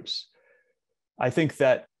groups. I think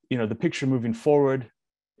that, you know, the picture moving forward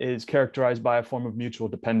is characterized by a form of mutual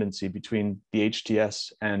dependency between the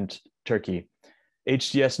HTS and Turkey.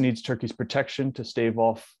 HTS needs Turkey's protection to stave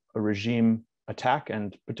off a regime attack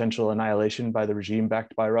and potential annihilation by the regime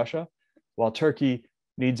backed by Russia, while Turkey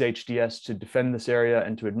needs HTS to defend this area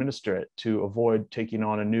and to administer it to avoid taking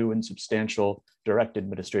on a new and substantial direct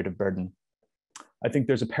administrative burden. I think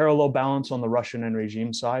there's a parallel balance on the Russian and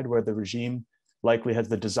regime side, where the regime likely has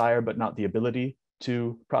the desire but not the ability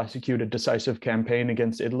to prosecute a decisive campaign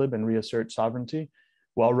against Idlib and reassert sovereignty,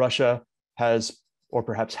 while Russia has, or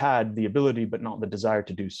perhaps had, the ability but not the desire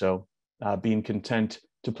to do so, being content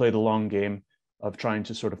to play the long game of trying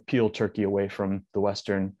to sort of peel Turkey away from the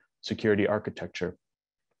Western security architecture.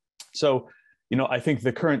 So, you know, I think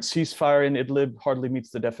the current ceasefire in Idlib hardly meets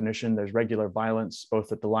the definition. There's regular violence,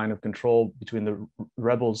 both at the line of control between the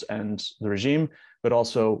rebels and the regime, but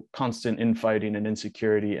also constant infighting and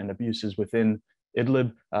insecurity and abuses within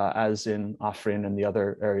Idlib, as in Afrin and the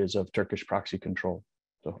other areas of Turkish proxy control.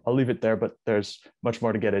 So I'll leave it there, but there's much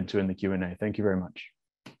more to get into in the Q&A. Thank you very much.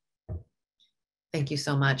 Thank you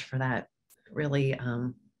so much for that really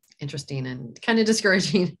interesting and kind of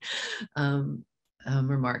discouraging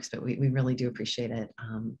remarks, but we really do appreciate it.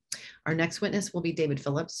 Our next witness will be David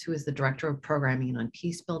Phillips, who is the Director of Programming on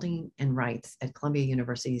Peace Building and Rights at Columbia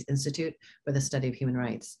University's Institute for the Study of Human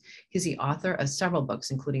Rights. He's the author of several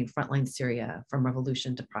books, including Frontline Syria, From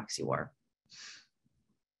Revolution to Proxy War.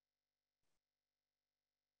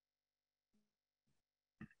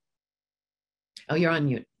 Oh, you're on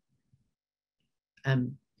mute. Yep.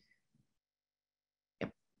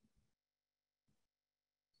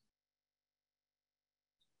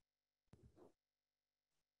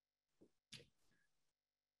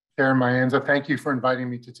 Chair Mayenza, thank you for inviting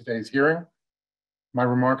me to today's hearing. My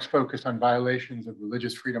remarks focus on violations of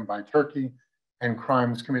religious freedom by Turkey and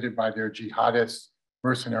crimes committed by their jihadist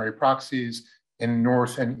mercenary proxies in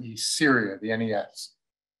North and East Syria, the NES.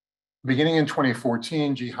 Beginning in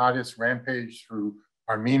 2014, jihadists rampaged through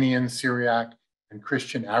Armenian, Syriac, and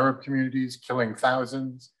Christian Arab communities, killing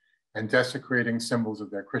thousands and desecrating symbols of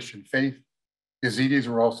their Christian faith. Yazidis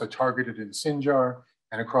were also targeted in Sinjar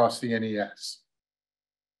and across the NES.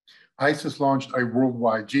 ISIS launched a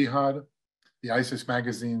worldwide jihad. The ISIS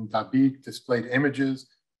magazine Dabiq displayed images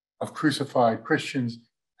of crucified Christians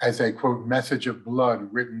as a, quote, message of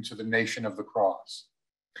blood written to the nation of the cross.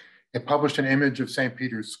 It published an image of St.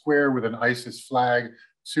 Peter's Square with an ISIS flag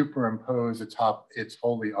superimposed atop its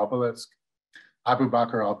holy obelisk. Abu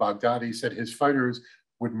Bakr al-Baghdadi said his fighters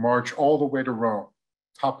would march all the way to Rome,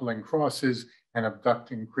 toppling crosses and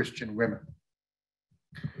abducting Christian women.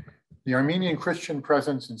 The Armenian Christian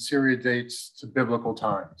presence in Syria dates to biblical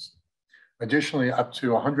times. Additionally, up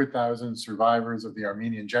to 100,000 survivors of the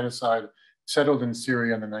Armenian genocide settled in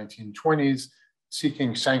Syria in the 1920s,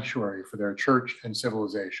 seeking sanctuary for their church and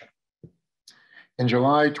civilization. In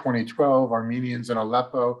July 2012, Armenians in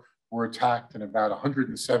Aleppo were attacked and about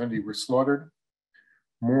 170 were slaughtered.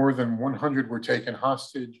 More than 100 were taken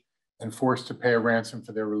hostage and forced to pay a ransom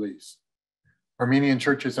for their release. Armenian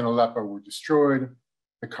churches in Aleppo were destroyed.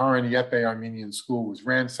 The Karan Yepe Armenian school was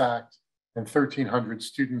ransacked, and 1,300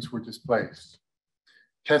 students were displaced.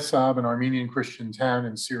 Kesab, an Armenian Christian town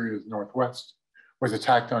in Syria's northwest, was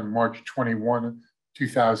attacked on March 21,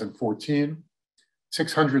 2014.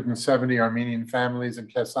 670 Armenian families in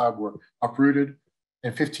Kesab were uprooted,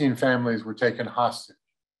 and 15 families were taken hostage.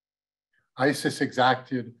 ISIS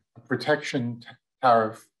exacted a protection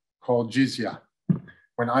tariff called jizya.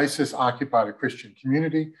 When ISIS occupied a Christian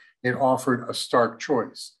community, it offered a stark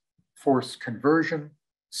choice: forced conversion,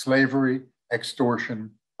 slavery,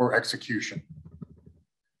 extortion, or execution.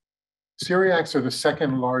 Syriacs are the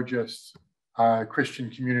second largest Christian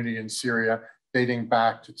community in Syria, dating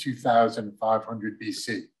back to 2,500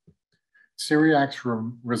 BC.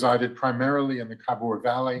 Syriacs resided primarily in the Kabur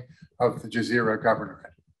Valley of the Jazeera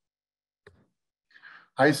Governorate.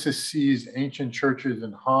 ISIS seized ancient churches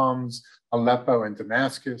in Homs, Aleppo, and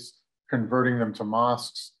Damascus, converting them to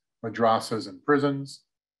mosques, madrasas, and prisons.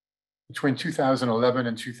 Between 2011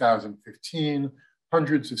 and 2015,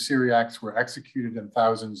 hundreds of Syriacs were executed and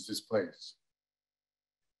thousands displaced.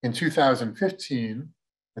 In 2015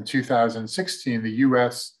 and 2016, the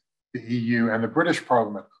US, the EU, and the British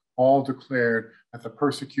Parliament all declared that the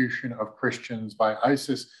persecution of Christians by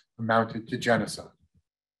ISIS amounted to genocide.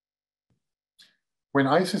 When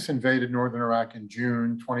ISIS invaded northern Iraq in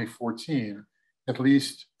June 2014, at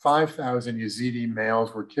least 5,000 Yazidi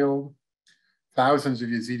males were killed. Thousands of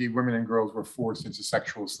Yazidi women and girls were forced into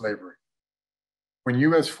sexual slavery. When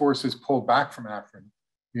US forces pulled back from Afrin,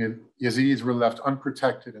 the Yazidis were left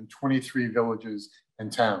unprotected in 23 villages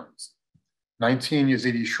and towns. 19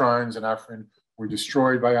 Yazidi shrines in Afrin were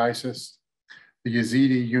destroyed by ISIS. The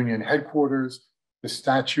Yazidi Union headquarters, the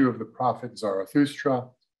statue of the prophet Zarathustra,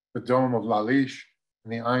 the dome of Lalish,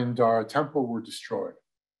 and the Ain Dara temple were destroyed.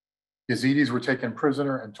 Yazidis were taken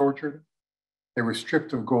prisoner and tortured. They were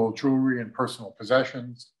stripped of gold jewelry and personal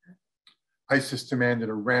possessions. ISIS demanded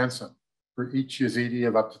a ransom for each Yazidi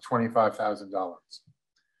of up to $25,000.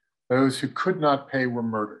 Those who could not pay were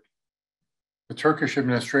murdered. The Turkish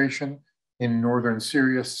administration in northern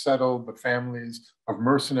Syria settled the families of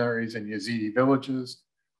mercenaries in Yazidi villages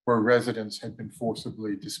where residents had been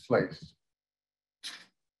forcibly displaced.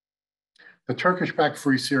 The Turkish-backed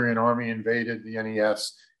Free Syrian Army invaded the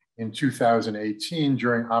NES in 2018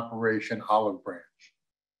 during Operation Olive Branch.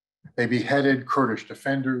 They beheaded Kurdish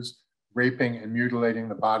defenders, raping and mutilating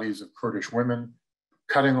the bodies of Kurdish women,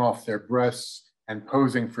 cutting off their breasts, and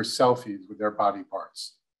posing for selfies with their body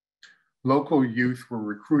parts. Local youth were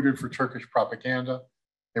recruited for Turkish propaganda.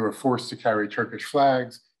 They were forced to carry Turkish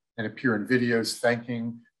flags and appear in videos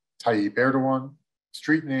thanking Tayyip Erdogan.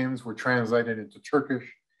 Street names were translated into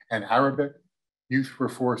Turkish and Arabic. Youth were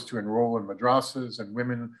forced to enroll in madrasas, and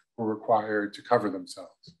women were required to cover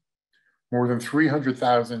themselves. More than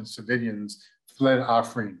 300,000 civilians fled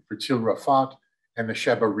Afrin for Tel Rafat and the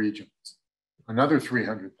Sheba regions. Another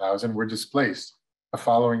 300,000 were displaced the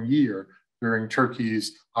following year during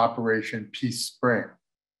Turkey's Operation Peace Spring.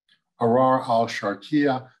 Arar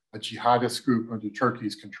al-Sharqiya, a jihadist group under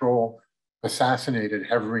Turkey's control, assassinated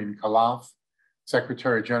Hevrin Khalaf,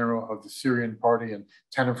 Secretary General of the Syrian Party, and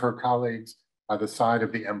 10 of her colleagues by the side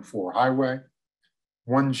of the M4 highway.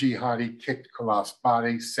 One jihadi kicked Khalaf's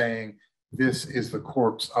body, saying, "This is the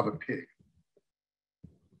corpse of a pig."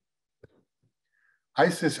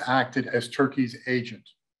 ISIS acted as Turkey's agent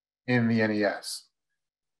in the NES.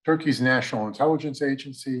 Turkey's National Intelligence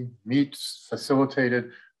Agency, MIT,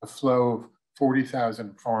 facilitated the flow of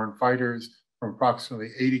 40,000 foreign fighters from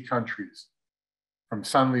approximately 80 countries. from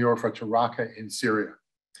Sanliurfa to Raqqa in Syria.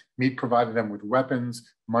 Meet provided them with weapons,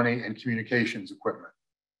 money, and communications equipment.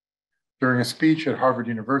 During a speech at Harvard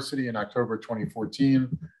University in October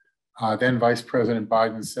 2014, then Vice President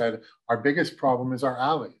Biden said, "Our biggest problem is our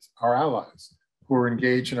allies who are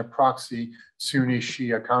engaged in a proxy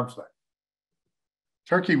Sunni-Shia conflict."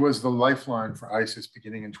 Turkey was the lifeline for ISIS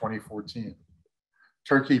beginning in 2014.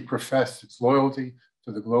 Turkey professed its loyalty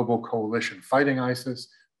to the global coalition fighting ISIS,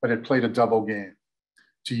 but it played a double game.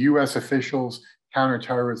 To US officials,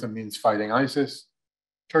 counterterrorism means fighting ISIS.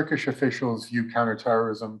 Turkish officials view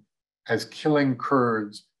counterterrorism as killing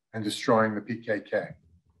Kurds and destroying the PKK.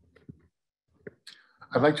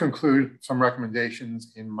 I'd like to include some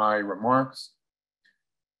recommendations in my remarks.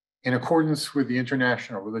 In accordance with the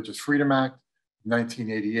International Religious Freedom Act of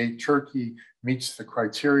 1988, Turkey meets the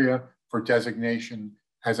criteria for designation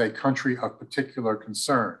as a country of particular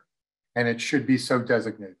concern, and it should be so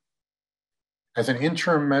designated. As an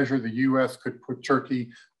interim measure, the US could put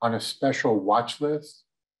Turkey on a special watch list.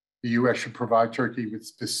 The US should provide Turkey with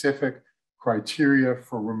specific criteria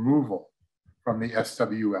for removal from the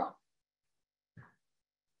SWL.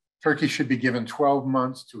 Turkey should be given 12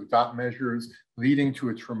 months to adopt measures leading to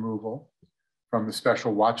its removal from the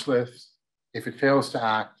special watch list. If it fails to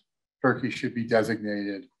act, Turkey should be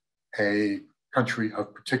designated a country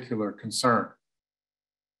of particular concern.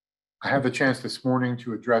 I had the chance this morning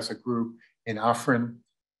to address a group in Afrin.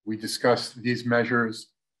 We discussed these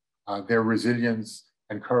measures. Their resilience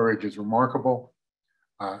and courage is remarkable.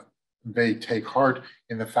 They take heart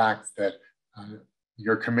in the fact that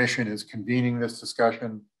your commission is convening this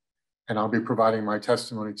discussion, and I'll be providing my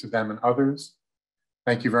testimony to them and others.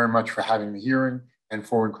 Thank you very much for having the hearing and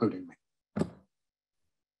for including me.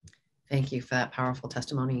 Thank you for that powerful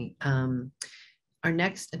testimony. Our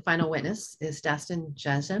next and final witness is Dastan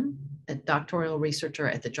Jazem, a doctoral researcher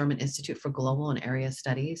at the German Institute for Global and Area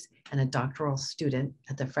Studies and a doctoral student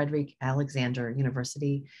at the Friedrich Alexander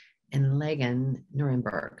University in Legen,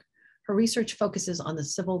 Nuremberg. Her research focuses on the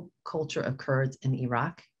civil culture of Kurds in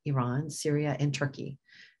Iraq, Iran, Syria, and Turkey,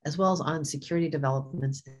 as well as on security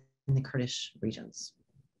developments in the Kurdish regions.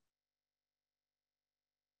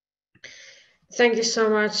 Thank you so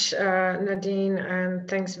much, Nadine, and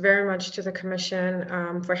thanks very much to the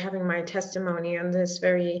Commission for having my testimony on this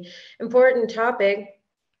very important topic.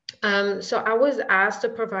 So I was asked to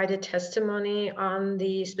provide a testimony on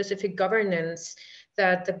the specific governance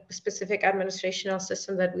that the specific administrational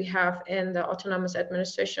system that we have in the autonomous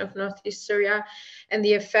administration of Northeast Syria and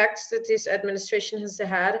the effects that this administration has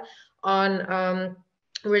had on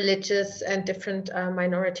religious and different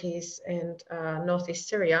minorities in Northeast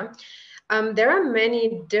Syria. There are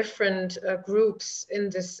many different groups in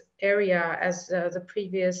this area, as the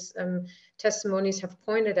previous testimonies have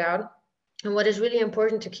pointed out. And what is really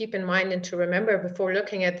important to keep in mind and to remember before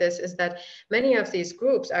looking at this is that many of these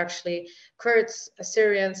groups, actually, Kurds,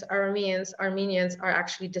 Assyrians, Armenians, are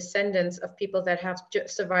actually descendants of people that have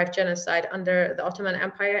survived genocide under the Ottoman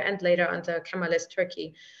Empire and later under Kemalist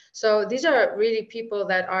Turkey. So these are really people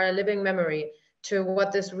that are a living memory to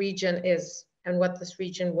what this region is and what this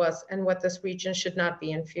region was and what this region should not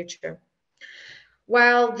be in future.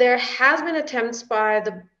 While there has been attempts by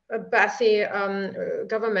the Ba'athi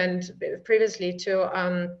government previously to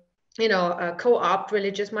co-opt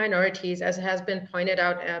religious minorities, as has been pointed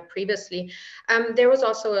out previously, there was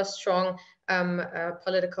also a strong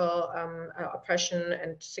political oppression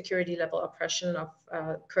and security level oppression of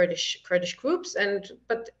Kurdish groups,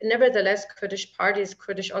 but nevertheless Kurdish parties,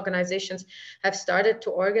 Kurdish organizations have started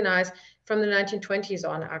to organize from the 1920s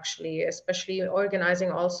on, actually, especially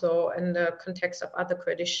organizing also in the context of other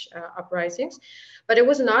Kurdish uprisings. But it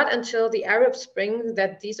was not until the Arab Spring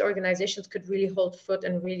that these organizations could really hold foot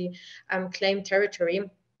and really claim territory.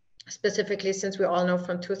 Specifically, since we all know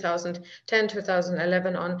from 2010,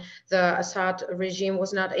 2011 on, the Assad regime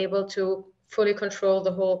was not able to fully control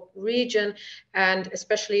the whole region, and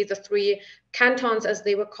especially the three cantons, as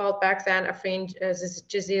they were called back then, Afrin,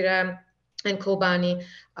 Jazeera, and Kobani,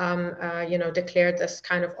 declared this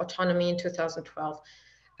kind of autonomy in 2012.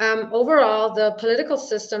 Overall, the political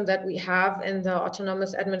system that we have in the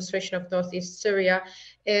autonomous administration of Northeast Syria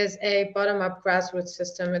is a bottom-up grassroots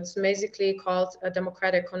system. It's basically called a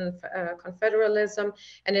democratic confederalism,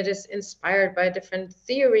 and it is inspired by different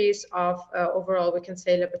theories of overall, we can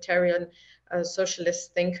say, libertarian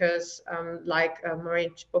socialist thinkers like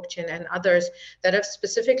Maureen Bookchin and others that have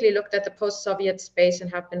specifically looked at the post-Soviet space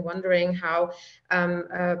and have been wondering how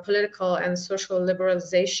political and social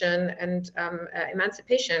liberalization and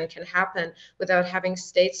emancipation can happen without having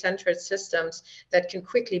state-centered systems that can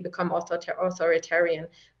quickly become authoritarian,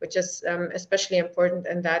 which is especially important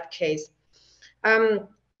in that case.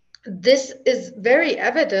 This is very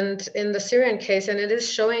evident in the Syrian case, and it is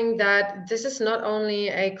showing that this is not only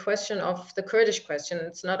a question of the Kurdish question,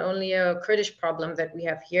 it's not only a Kurdish problem that we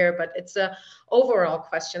have here, but it's an overall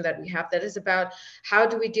question that we have that is about how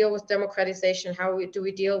do we deal with democratization, do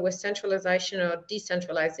we deal with centralization or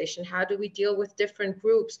decentralization, how do we deal with different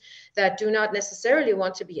groups that do not necessarily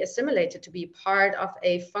want to be assimilated, to be part of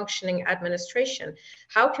a functioning administration.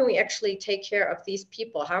 How can we actually take care of these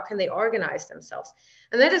people? How can they organize themselves?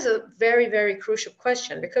 And that is a very, very crucial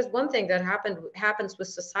question, because one thing that happens with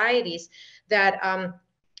societies that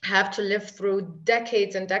have to live through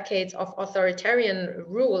decades and decades of authoritarian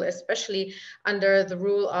rule, especially under the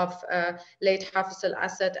rule of late Hafiz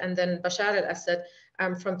al-Assad and then Bashar al-Assad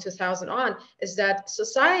from 2000 on, is that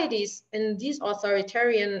societies in these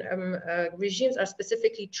authoritarian regimes are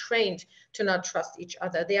specifically trained to not trust each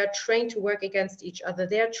other. They are trained to work against each other.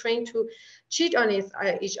 They are trained to cheat on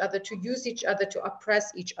each other, to use each other, to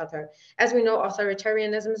oppress each other. As we know,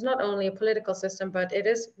 authoritarianism is not only a political system, but it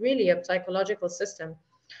is really a psychological system.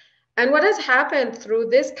 And what has happened through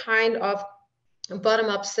this kind of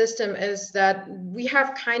bottom-up system is that we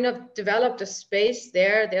have kind of developed a space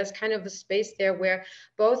there. There's kind of a space there where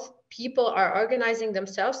both people are organizing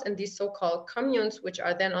themselves in these so-called communes, which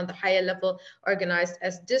are then on the higher level organized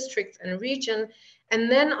as districts and region.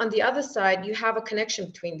 And then on the other side, you have a connection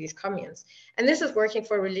between these communes. And this is working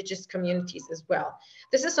for religious communities as well.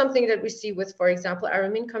 This is something that we see with, for example,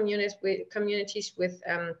 Aramean communities with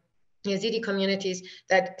Yazidi communities,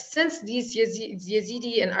 that since these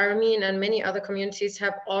Yazidi and Aramean and many other communities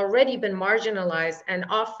have already been marginalized and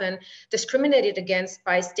often discriminated against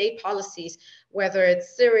by state policies, whether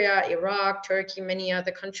it's Syria, Iraq, Turkey, many other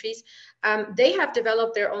countries, they have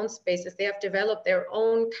developed their own spaces. They have developed their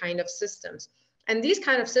own kind of systems. And these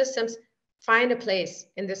kind of systems find a place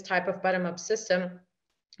in this type of bottom-up system,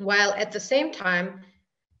 while at the same time,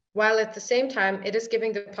 it is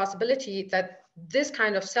giving the possibility that this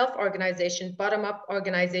kind of self-organization, bottom-up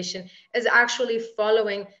organization, is actually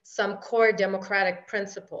following some core democratic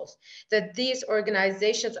principles, that these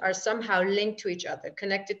organizations are somehow linked to each other,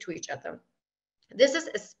 connected to each other. This is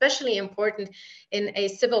especially important in a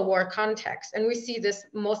civil war context. And we see this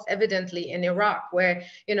most evidently in Iraq, where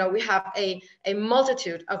we have a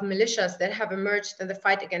multitude of militias that have emerged in the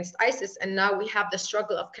fight against ISIS. And now we have the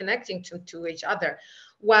struggle of connecting to each other.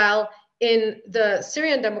 While in the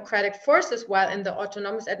Syrian Democratic Forces, while in the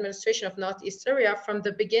autonomous administration of Northeast Syria, from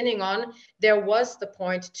the beginning on, there was the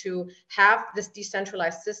point to have this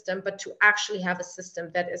decentralized system, but to actually have a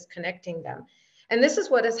system that is connecting them. And this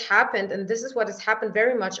is what has happened, and this is what has happened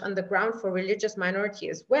very much on the ground for religious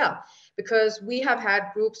minority as well, because we have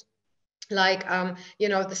had groups like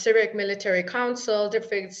the Syriac Military Council,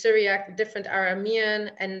 different Syriac, different Aramean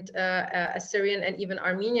and Assyrian and even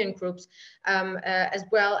Armenian groups, as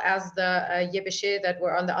well as the Yebeshe that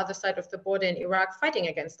were on the other side of the border in Iraq fighting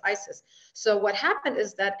against ISIS. So what happened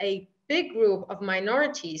is that a big group of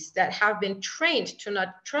minorities that have been trained to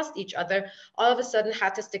not trust each other all of a sudden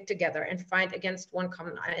had to stick together and fight against one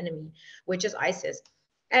common enemy, which is ISIS.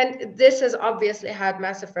 And this has obviously had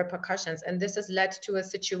massive repercussions, and this has led to a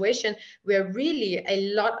situation where really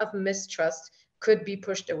a lot of mistrust could be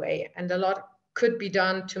pushed away and a lot could be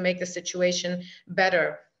done to make the situation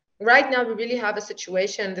better. Right now, we really have a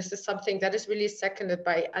situation, this is something that is really seconded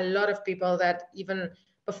by a lot of people that even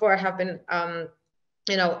before have been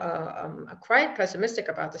quite pessimistic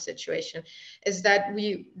about the situation, is that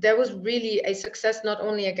there was really a success not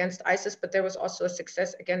only against ISIS, but there was also a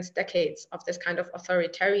success against decades of this kind of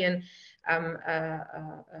authoritarian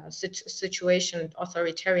situation,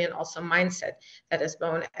 authoritarian also mindset that has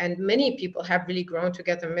grown. And many people have really grown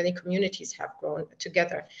together, many communities have grown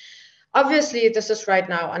together. Obviously, this is right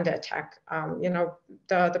now under attack.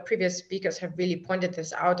 The previous speakers have really pointed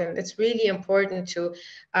this out, and it's really important to,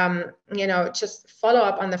 just follow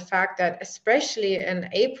up on the fact that, especially in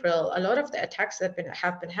April, a lot of the attacks that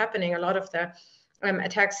have been happening, a lot of the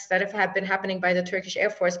attacks that have been happening by the Turkish Air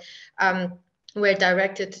Force were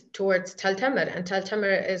directed towards Tel Tamer, and Tel Tamer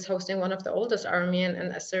is hosting one of the oldest Aramean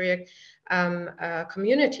and Assyrian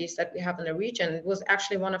communities that we have in the region. It was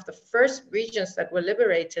actually one of the first regions that were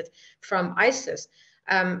liberated from ISIS.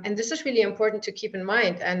 And this is really important to keep in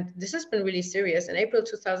mind. And this has been really serious. In April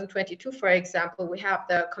 2022, for example, we have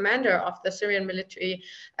the commander of the Syrian military,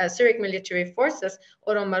 Syriac military forces,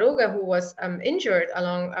 Orhan Maruga, who was injured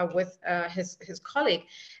along with his colleague.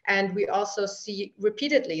 And we also see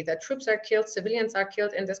repeatedly that troops are killed, civilians are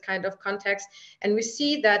killed in this kind of context. And we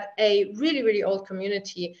see that a really, really old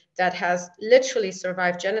community that has literally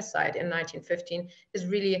survived genocide in 1915 is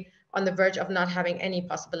really on the verge of not having any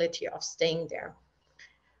possibility of staying there.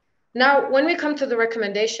 Now, when we come to the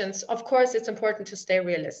recommendations, of course, it's important to stay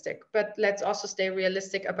realistic, but let's also stay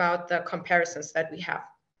realistic about the comparisons that we have.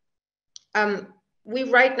 We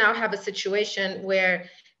right now have a situation where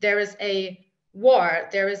there is a war,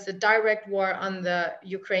 there is a direct war on the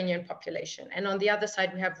Ukrainian population. And on the other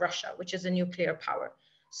side, we have Russia, which is a nuclear power.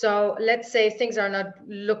 So let's say things are not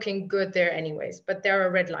looking good there anyways, but there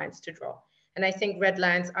are red lines to draw. And I think red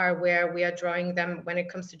lines are where we are drawing them when it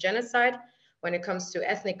comes to genocide, when it comes to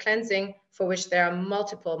ethnic cleansing, for which there are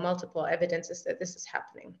multiple evidences that this is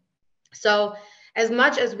happening. So as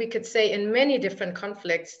much as we could say in many different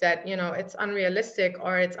conflicts that, you know, it's unrealistic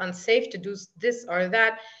or it's unsafe to do this or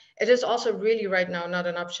that, it is also really right now not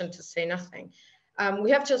an option to say nothing.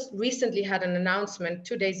 We have just recently had an announcement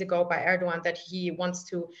 2 days ago by Erdogan that he wants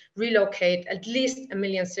to relocate at least 1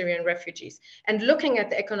 million Syrian refugees. And looking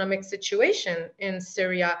at the economic situation in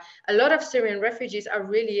Syria, a lot of Syrian refugees are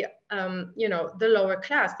really, you know, the lower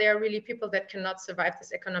class. They are really people that cannot survive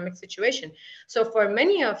this economic situation. So for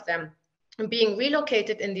many of them, being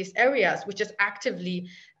relocated in these areas, which is actively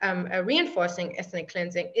reinforcing ethnic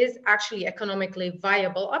cleansing, is actually economically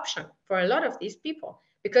viable option for a lot of these people,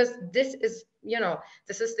 because this is, you know,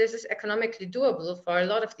 this is economically doable for a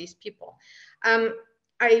lot of these people.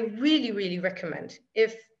 I really recommend,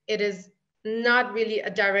 if it is not really a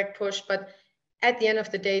direct push, but at the end of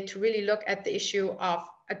the day, to really look at the issue of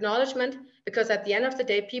acknowledgement, because at the end of the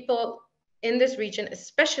day, people in this region,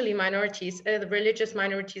 especially minorities, the religious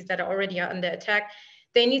minorities that are already under attack,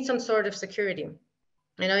 they need some sort of security.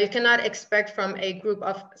 You know, you cannot expect from a group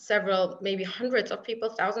of several, maybe hundreds of people,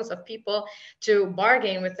 thousands of people, to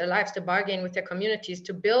bargain with their lives, to bargain with their communities,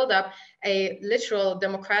 to build up a literal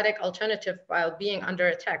democratic alternative while being under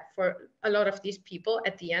attack. For a lot of these people,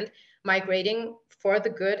 at the end, migrating for the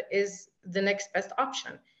good is the next best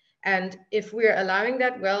option. And if we're allowing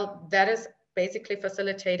that, well, that is basically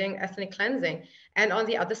facilitating ethnic cleansing. And on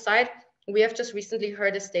the other side, we have just recently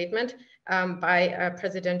heard a statement by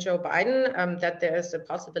President Joe Biden that there is a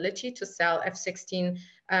possibility to sell F-16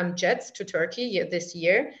 jets to Turkey this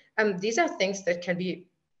year. These are things that can be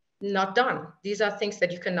not done. These are things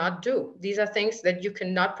that you cannot do. These are things that you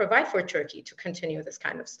cannot provide for Turkey to continue this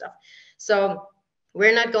kind of stuff. So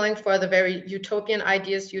we're not going for the very utopian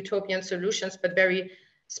ideas, utopian solutions, but very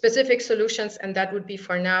specific solutions. And that would be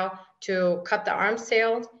for now to cut the arms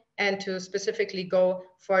sales and to specifically go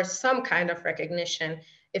for some kind of recognition.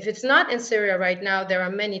 If it's not in Syria right now, there are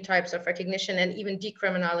many types of recognition and even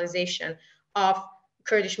decriminalization of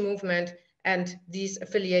Kurdish movement and these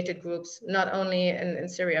affiliated groups, not only in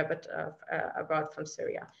Syria, but abroad from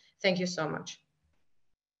Syria. Thank you so much.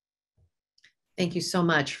 Thank you so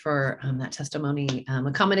much for that testimony,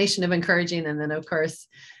 a combination of encouraging and then, of course,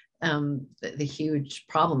 the huge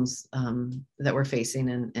problems that we're facing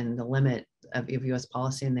and the limit of U.S.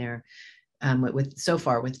 policy in there with so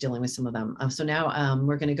far with dealing with some of them. So now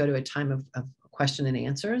we're going to go to a time of question and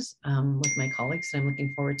answers with my colleagues that I'm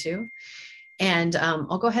looking forward to. And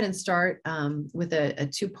I'll go ahead and start with a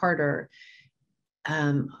two-parter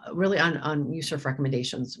really on USCIRF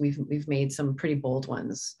recommendations. We've made some pretty bold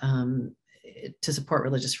ones to support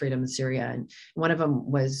religious freedom in Syria. And one of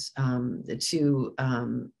them was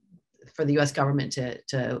for the U.S. government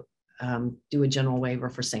to do a general waiver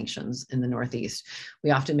for sanctions in the Northeast.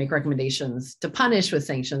 We often make recommendations to punish with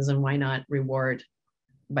sanctions, and why not reward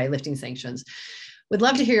by lifting sanctions? We'd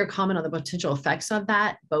love to hear your comment on the potential effects of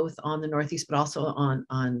that, both on the Northeast, but also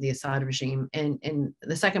on the Assad regime. And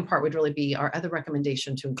the second part would really be our other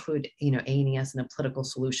recommendation to include, ANES in a political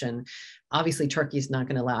solution. Obviously, Turkey is not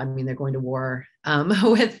going to allow, I mean, they're going to war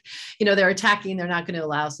with, they're attacking, they're not going to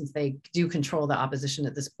allow, since they do control the opposition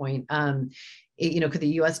at this point. Could the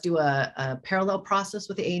U.S. do a parallel process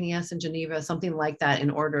with the ANES in Geneva, something like that, in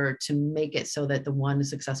order to make it so that the one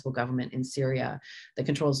successful government in Syria that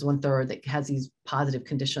controls 1/3, that has these positive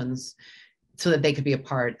conditions, so that they could be a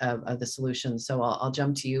part of the solution? So I'll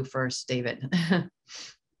jump to you first, David.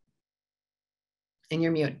 And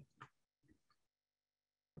you're mute.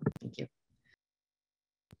 Thank you.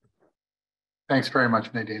 Thanks very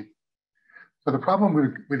much, Nadine. So the problem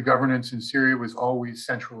with governance in Syria was always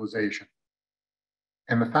centralization.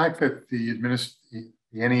 And the fact that the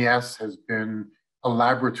NES has been a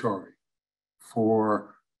laboratory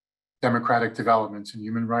for democratic developments and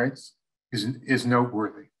human rights is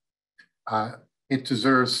noteworthy. It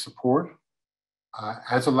deserves support.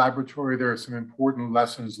 As a laboratory, there are some important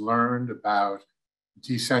lessons learned about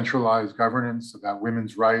decentralized governance, about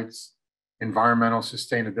women's rights, environmental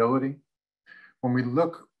sustainability. When we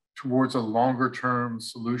look towards a longer-term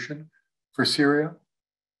solution for Syria,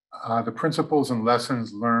 the principles and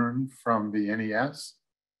lessons learned from the NES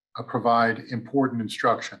provide important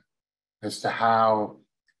instruction as to how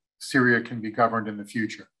Syria can be governed in the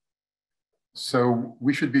future. So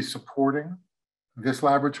we should be supporting this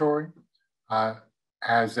laboratory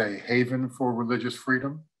as a haven for religious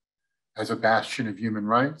freedom, as a bastion of human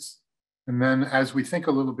rights. And then as we think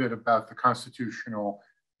a little bit about the constitutional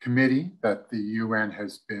committee that the UN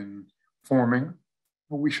has been forming,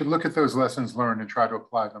 we should look at those lessons learned and try to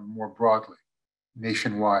apply them more broadly,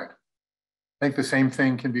 nationwide. I think the same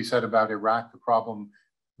thing can be said about Iraq. The problem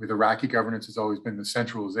with Iraqi governance has always been the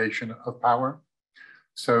centralization of power.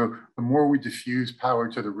 So the more we diffuse power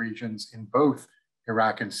to the regions in both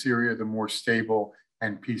Iraq and Syria, the more stable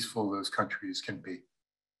and peaceful those countries can be.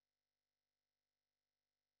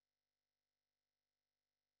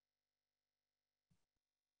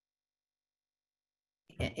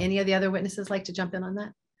 Any of the other witnesses like to jump in on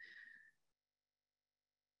that?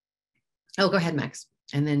 Oh, go ahead, Max,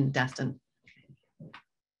 and then Dastan.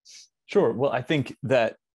 Sure. Well, I think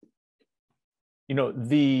that, you know,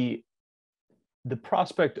 the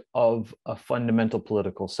prospect of a fundamental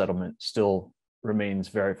political settlement still remains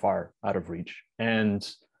very far out of reach. And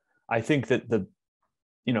I think that the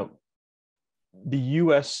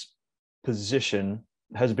US position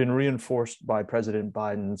has been reinforced by President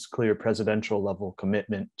Biden's clear presidential level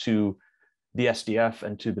commitment to the SDF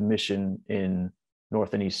and to the mission in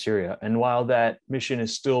North and East Syria. And while that mission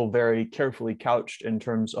is still very carefully couched in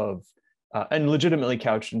terms of, and legitimately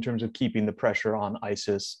couched in terms of keeping the pressure on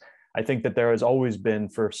ISIS, I think that there has always been,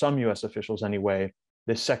 for some US officials anyway,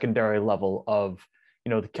 this secondary level of, you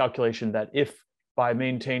know, the calculation that if by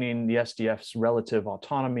maintaining the SDF's relative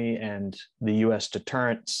autonomy and the US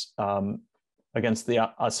deterrence against the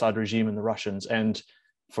Assad regime and the Russians, and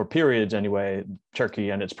for periods anyway, Turkey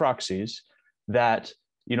and its proxies, that,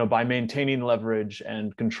 you know, by maintaining leverage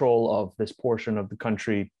and control of this portion of the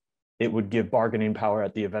country, it would give bargaining power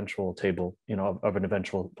at the eventual table, you know, of an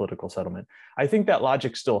eventual political settlement. I think that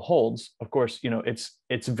logic still holds. Of course, you know,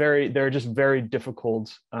 there are just very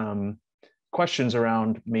difficult questions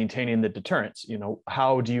around maintaining the deterrence. You know,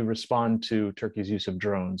 how do you respond to Turkey's use of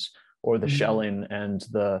drones or the shelling and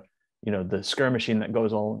the, you know, the skirmishing that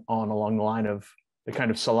goes on along the line of the kind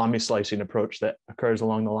of salami slicing approach that occurs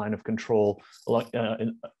along the line of control along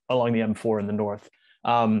the M4 in the north,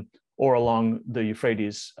 or along the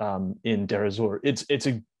Euphrates in Deir ez-Zor. It's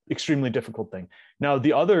an extremely difficult thing. Now,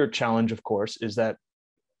 the other challenge, of course, is that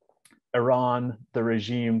Iran, the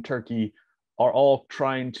regime, Turkey, are all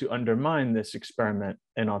trying to undermine this experiment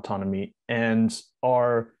in autonomy and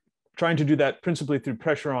are trying to do that principally through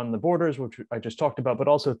pressure on the borders, which I just talked about, but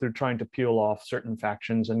also through trying to peel off certain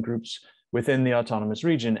factions and groups within the autonomous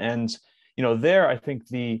region. And, you know, there, I think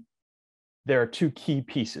there are two key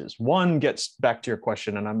pieces. One gets back to your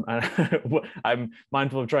question, and I'm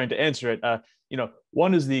mindful of trying to answer it. You know,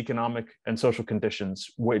 one is the economic and social conditions,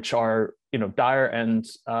 which are, you know, dire, and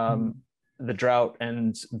the drought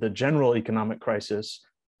and the general economic crisis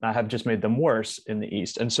have just made them worse in the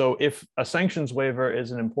East. And so if a sanctions waiver is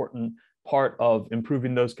an important part of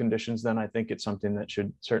improving those conditions, then I think it's something that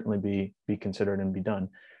should certainly be considered and be done.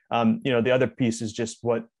 You know, the other piece is just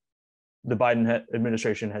what the Biden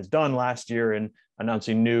administration has done last year in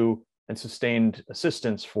announcing new and sustained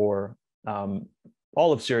assistance for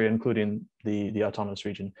all of Syria, including the autonomous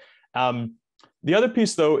region. The other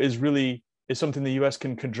piece, though, is something the US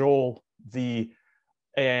can cajole the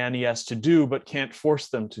AANES to do, but can't force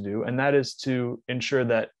them to do. And that is to ensure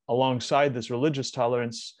that alongside this religious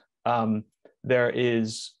tolerance, there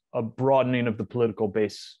is a broadening of the political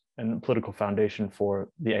base and political foundation for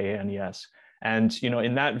the AANES. And, you know,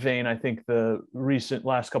 in that vein, I think the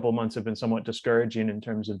last couple of months have been somewhat discouraging in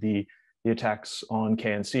terms of the attacks on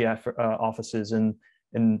KNC offices in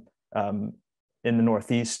the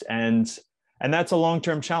Northeast. And that's a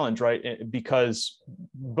long-term challenge, right? Because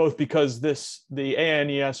the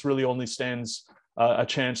AANES really only stands a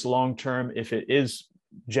chance long-term if it is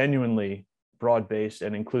genuinely broad-based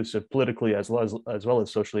and inclusive politically as well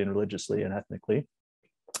as socially and religiously and ethnically.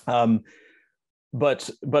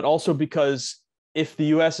 But also because if the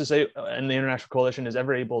US and the international coalition is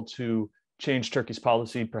ever able to change Turkey's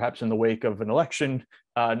policy, perhaps in the wake of an election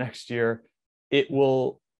next year, it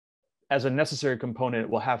will, as a necessary component,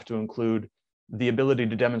 will have to include the ability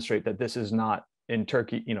to demonstrate that this is not, in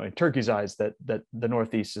Turkey, you know, in Turkey's eyes, that the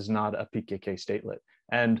Northeast is not a PKK statelet.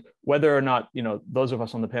 And whether or not, you know, those of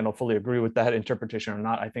us on the panel fully agree with that interpretation or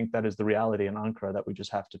not, I think that is the reality in Ankara that we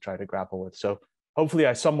just have to try to grapple with. So hopefully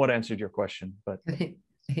I somewhat answered your question, but.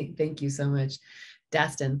 Thank you so much.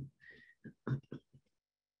 Dastan.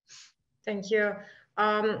 Thank you.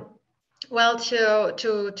 Well,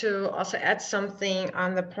 to also add something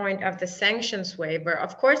on the point of the sanctions waiver,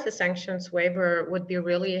 of course, the sanctions waiver would be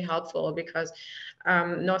really helpful because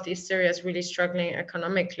Northeast Syria is really struggling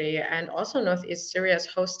economically, and also Northeast Syria is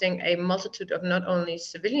hosting a multitude of not only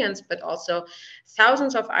civilians, but also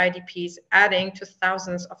thousands of IDPs, adding to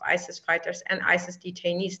thousands of ISIS fighters and ISIS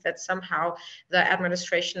detainees that somehow the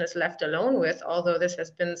administration is left alone with, although this has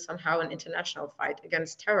been somehow an international fight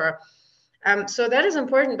against terror. So that is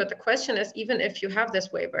important, but the question is, even if you have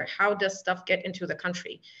this waiver, how does stuff get into the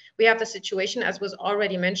country? We have the situation, as was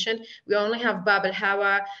already mentioned, we only have Bab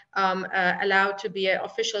al-Hawa allowed to be an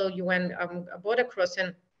official UN border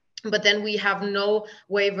crossing, but then we have no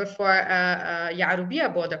waiver for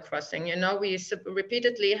Yarubia border crossing. You know, we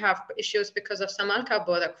repeatedly have issues because of Samalka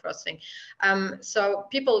border crossing. So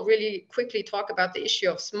people really quickly talk about the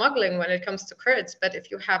issue of smuggling when it comes to Kurds, but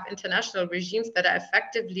if you have international regimes that are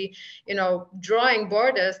effectively, you know, drawing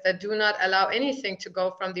borders that do not allow anything to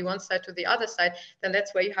go from the one side to the other side, then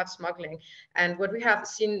that's where you have smuggling. And what we have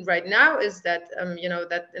seen right now is that, you know,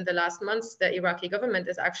 that in the last months, the Iraqi government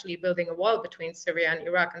is actually building a wall between Syria and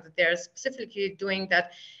Iraq, and they're specifically doing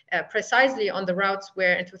that precisely on the routes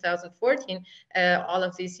where in 2014, all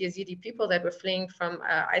of these Yazidi people that were fleeing from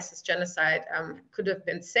ISIS genocide could have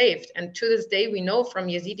been saved. And to this day, we know from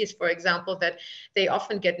Yazidis, for example, that they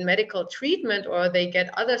often get medical treatment or they get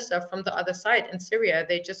other stuff from the other side in Syria.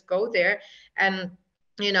 They just go there and,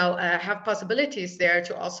 you know, have possibilities there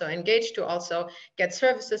to also engage, to also get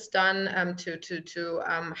services done, to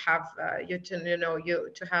have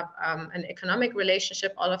to have an economic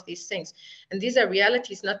relationship, all of these things. And these are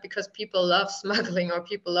realities, not because people love smuggling or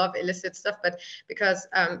people love illicit stuff, but because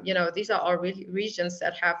you know, these are all regions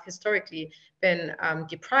that have historically been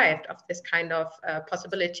deprived of this kind of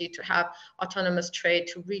possibility to have autonomous trade,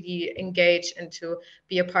 to really engage and to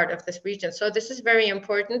be a part of this region. So this is very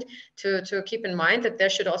important to keep in mind, that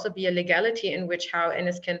there should also be a legality in which how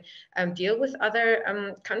NS can deal with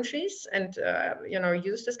other countries and you know,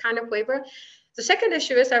 use this kind of waiver. The second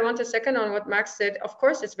issue is, I want to second on what Max said. Of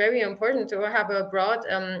course, it's very important to have a broad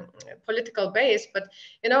political base, but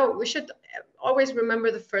you know, we should always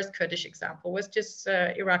remember the first Kurdish example was just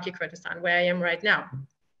Iraqi Kurdistan, where I am right now.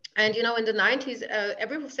 And, you know, in the 90s,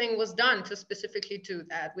 everything was done to specifically do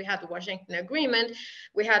that. We had the Washington Agreement.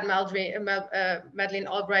 We had Madeleine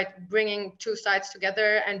Albright bringing two sides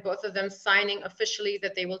together and both of them signing officially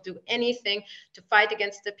that they will do anything to fight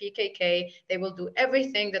against the PKK. They will do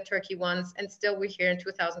everything that Turkey wants. And still we're here in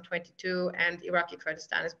 2022 and Iraqi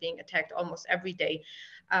Kurdistan is being attacked almost every day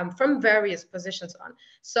from various positions on.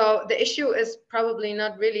 So the issue is probably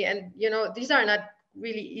not really, and, you know, these are not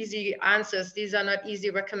really easy answers. These are not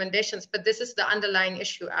easy recommendations, but this is the underlying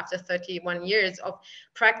issue after 31 years of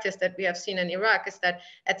practice that we have seen in Iraq, is that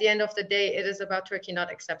at the end of the day, it is about Turkey not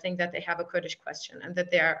accepting that they have a Kurdish question and that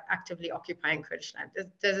they are actively occupying Kurdish land.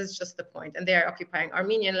 This is just the point. And they are occupying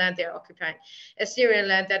Armenian land, they are occupying Assyrian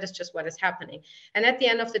land. That is just what is happening. And at the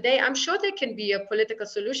end of the day, I'm sure there can be a political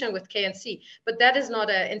solution with KNC, but that is not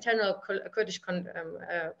an internal Kurdish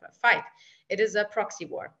fight. It is a proxy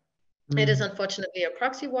war. It is unfortunately a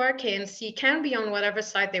proxy war. KNC can be on whatever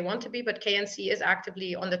side they want to be, but KNC is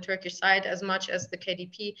actively on the Turkish side as much as the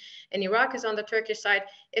KDP in Iraq is on the Turkish side.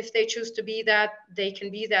 If they choose to be that, they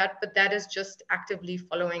can be that, but that is just actively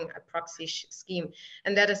following a proxy scheme.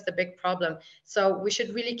 And that is the big problem. So we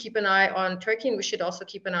should really keep an eye on Turkey, and we should also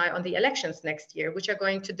keep an eye on the elections next year, which are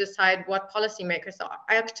going to decide what policymakers are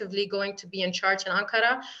actively going to be in charge in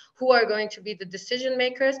Ankara, who are going to be the decision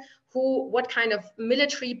makers, what kind of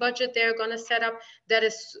military budget they're going to set up. That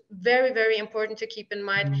is very, very important to keep in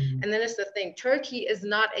mind. And then it's the thing, Turkey is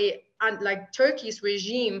not like Turkey's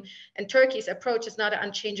regime and Turkey's approach is not an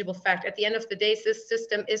unchangeable fact. At the end of the day, this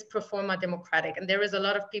system is pro forma democratic. And there is a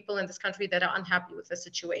lot of people in this country that are unhappy with the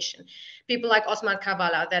situation. People like Osman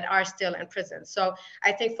Kavala that are still in prison. So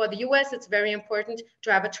I think for the US, it's very important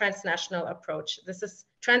to have a transnational approach. This is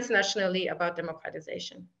transnationally about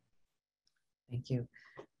democratization. Thank you.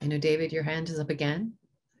 I know, David, your hand is up again.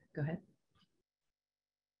 Go ahead.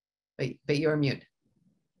 But you're mute.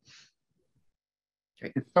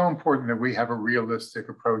 Great. It's so important that we have a realistic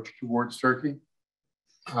approach towards Turkey.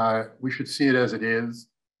 We should see it as it is,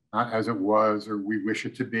 not as it was or we wish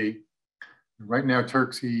it to be. Right now,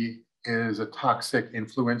 Turkey is a toxic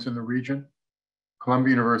influence in the region.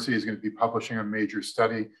 Columbia University is going to be publishing a major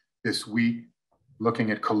study this week looking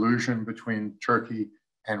at collusion between Turkey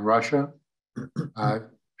and Russia.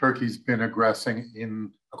 Turkey's been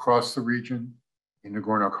aggressing across the region, in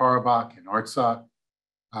Nagorno-Karabakh, in Artsakh.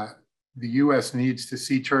 The US needs to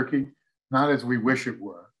see Turkey, not as we wish it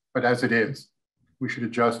were, but as it is. We should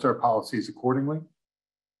adjust our policies accordingly.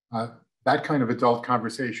 That kind of adult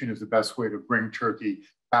conversation is the best way to bring Turkey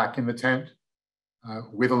back in the tent.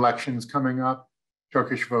 With elections coming up,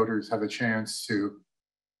 Turkish voters have a chance to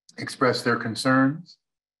express their concerns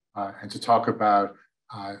and to talk about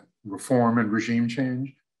reform and regime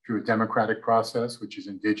change through a democratic process, which is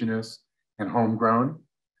indigenous and homegrown.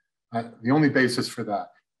 The only basis for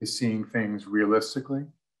that is seeing things realistically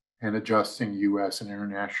and adjusting US and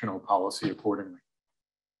international policy accordingly.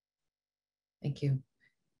 Thank you.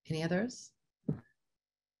 Any others?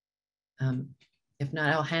 If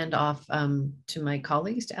not, I'll hand off to my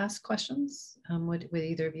colleagues to ask questions. Would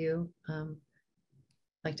either of you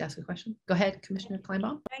like to ask a question? Go ahead, Commissioner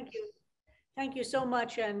Kleinbaum. Thank you. Thank you so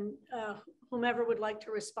much. And whomever would like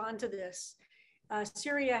to respond to this.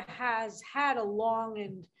 Syria has had a long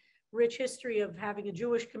and rich history of having a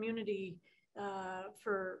Jewish community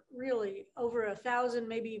for really over 1,000,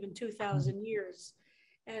 maybe even 2,000 years.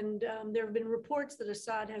 And there have been reports that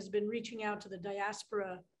Assad has been reaching out to the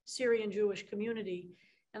diaspora Syrian Jewish community.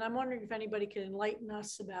 And I'm wondering if anybody can enlighten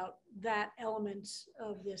us about that element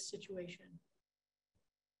of this situation.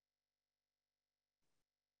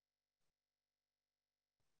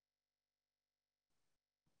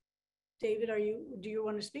 David, do you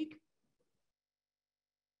want to speak?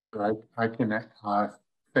 I can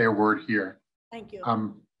say a word here. Thank you.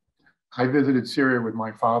 I visited Syria with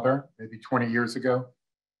my father maybe 20 years ago.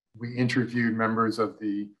 We interviewed members of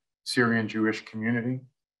the Syrian Jewish community.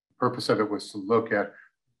 The purpose of it was to look at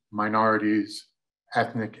minorities,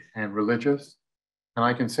 ethnic and religious. And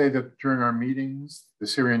I can say that during our meetings, the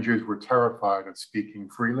Syrian Jews were terrified of speaking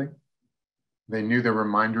freely. They knew there were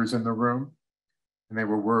minders in the room, and they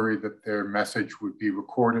were worried that their message would be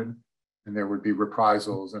recorded and there would be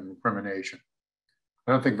reprisals and recrimination.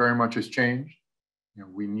 I don't think very much has changed.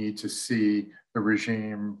 We need to see the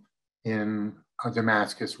regime in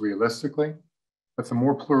Damascus realistically, but the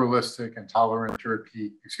more pluralistic and tolerant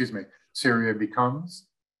Syria becomes,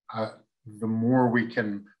 the more we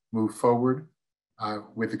can move forward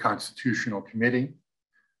with the Constitutional Committee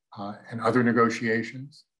and other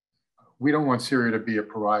negotiations. We don't want Syria to be a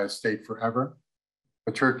pariah state forever,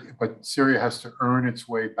 but Syria has to earn its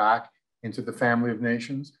way back into the family of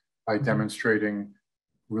nations by demonstrating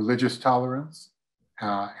religious tolerance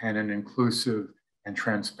and an inclusive and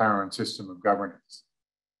transparent system of governance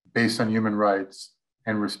based on human rights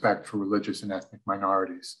and respect for religious and ethnic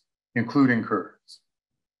minorities, including Kurds.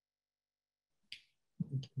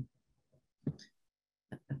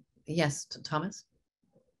 Yes, Thomas?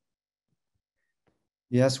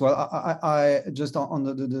 Yes, well, I just on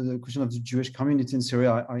the question of the Jewish community in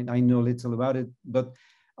Syria, I know little about it, but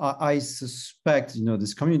I suspect,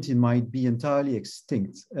 this community might be entirely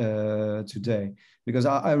extinct today, because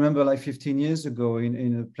I remember like 15 years ago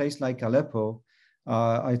in a place like Aleppo,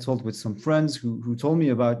 I talked with some friends who told me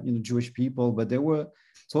about Jewish people, but they were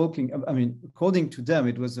talking, according to them,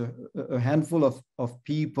 it was a handful of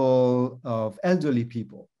people, of elderly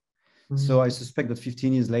people. Mm-hmm. So I suspect that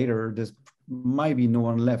 15 years later, there's might be no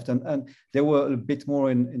one left. And there were a bit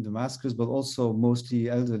more in Damascus, but also mostly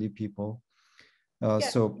elderly people.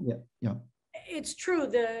 So yeah. It's true.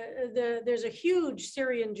 There's a huge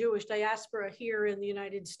Syrian Jewish diaspora here in the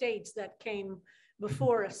United States that came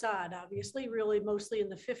before Assad, obviously, really mostly in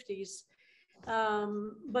the 50s.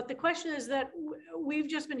 But the question is that we've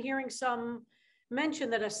just been hearing some mention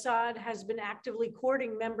that Assad has been actively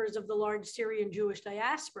courting members of the large Syrian Jewish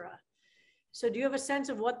diaspora. So do you have a sense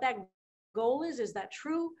of what that goal is? Is that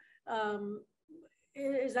true?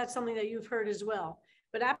 Is that something that you've heard as well?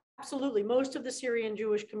 But absolutely, most of the Syrian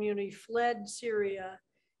Jewish community fled Syria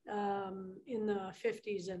in the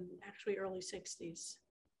 50s and actually early 60s.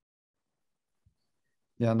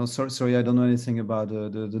 Yeah, no, sorry, I don't know anything about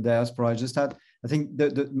the diaspora. I think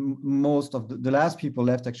most of the last people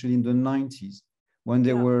left actually in the 90s when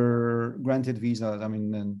they were granted visas.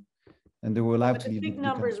 And they were allowed to leave. Big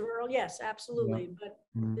numbers were, yes, absolutely. Yeah.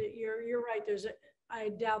 But you're right. I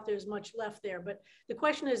doubt there's much left there. But the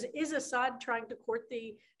question is Assad trying to court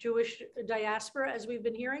the Jewish diaspora as we've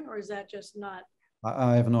been hearing, or is that just not?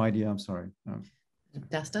 I have no idea. I'm sorry.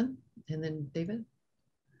 Dustin, and then David.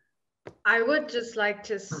 I would just like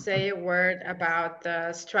to say a word about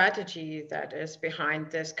the strategy that is behind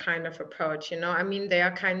this kind of approach. They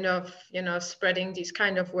are kind of, spreading these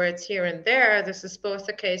kind of words here and there. This is both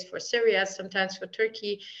the case for Syria, sometimes for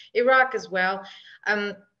Turkey, Iraq as well.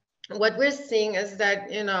 What we're seeing is that,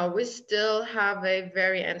 we still have a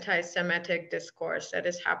very anti-Semitic discourse that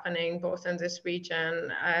is happening both in this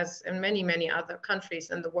region as in many, many other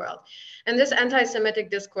countries in the world. And this anti-Semitic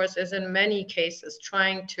discourse is in many cases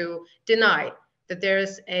trying to deny that there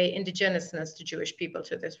is a indigenousness to Jewish people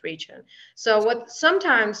to this region. So what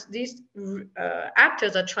sometimes these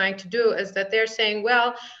actors are trying to do is that they're saying,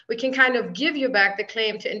 well, we can kind of give you back the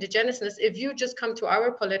claim to indigenousness if you just come to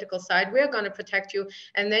our political side. We're going to protect you,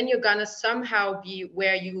 and then you're going to somehow be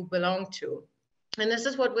where you belong to. And this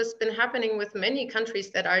is what has been happening with many countries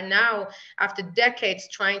that are now, after decades,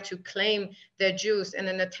 trying to claim their Jews in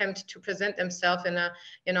an attempt to present themselves in a,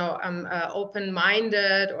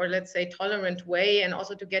 open-minded or, let's say, tolerant way, and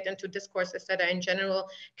also to get into discourses that are in general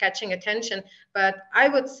catching attention. But I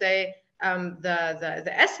would say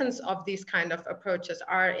the essence of these kind of approaches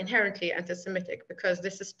are inherently anti-Semitic, because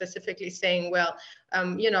this is specifically saying, well,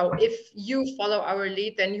 if you follow our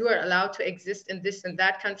lead, then you are allowed to exist in this and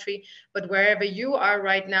that country, but wherever you are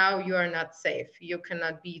right now, you are not safe. You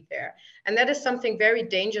cannot be there. And that is something very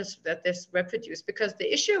dangerous that this reproduces, because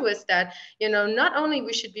the issue is that, not only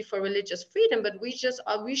we should be for religious freedom, but we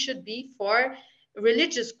should be for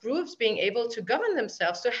religious groups being able to govern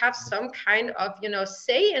themselves, to have some kind of,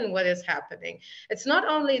 say in what is happening. It's not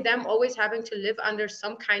only them always having to live under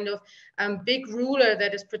some kind of big ruler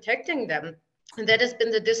that is protecting them. And that has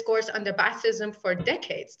been the discourse under Baathism for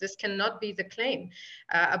decades. This cannot be the claim.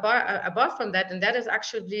 Apart from that, and that is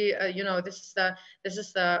actually, this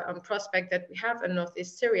is the prospect that we have in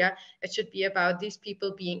Northeast Syria. It should be about these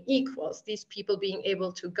people being equals, these people being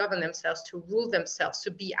able to govern themselves, to rule themselves,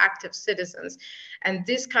 to be active citizens. And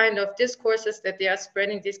this kind of discourses that they are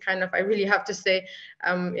spreading, these kind of, I really have to say,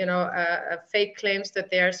 fake claims that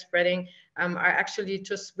they are spreading, are actually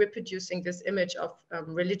just reproducing this image of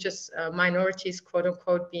religious minorities, quote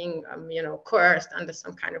unquote, being, coerced under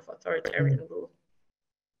some kind of authoritarian rule.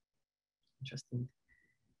 Interesting.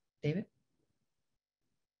 David?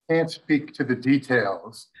 Can't speak to the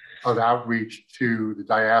details of outreach to the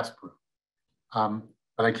diaspora,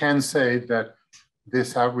 but I can say that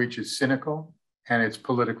this outreach is cynical and it's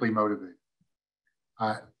politically motivated.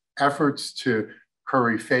 Efforts to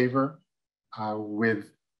curry favor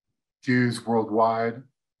with Jews worldwide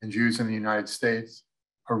and Jews in the United States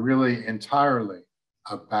are really entirely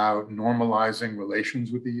about normalizing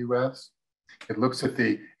relations with the US. It looks at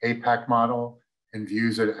the AIPAC model and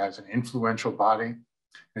views it as an influential body.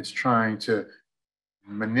 It's trying to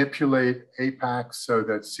manipulate AIPAC so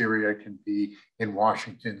that Syria can be in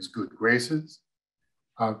Washington's good graces.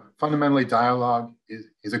 Fundamentally, dialogue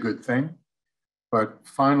is a good thing, but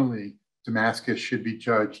finally, Damascus should be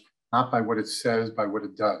judged not by what it says, by what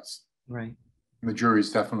it does. Right. And the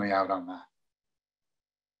jury's definitely out on that.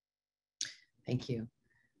 Thank you.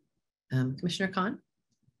 Commissioner Khan?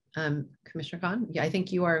 Commissioner Khan? Yeah, I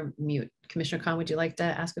think you are mute. Commissioner Khan, would you like to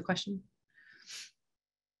ask a question?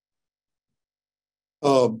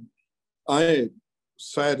 I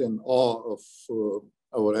sat in awe of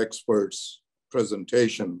our experts'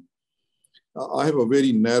 presentation. I have a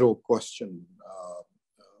very narrow question.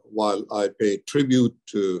 While I pay tribute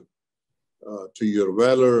to your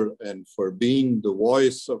valor and for being the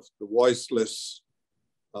voice of the voiceless,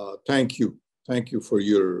 thank you. Thank you for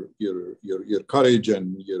your courage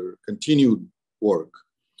and your continued work.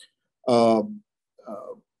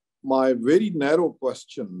 My very narrow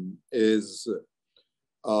question is,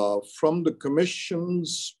 from the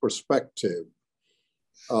Commission's perspective,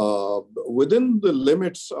 within the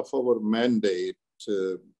limits of our mandate,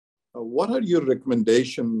 what are your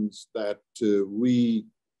recommendations that we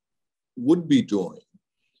would be doing,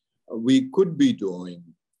 we could be doing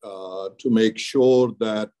to make sure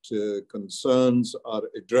that concerns are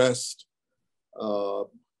addressed? Our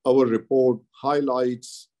report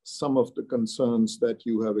highlights some of the concerns that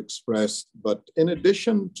you have expressed, but in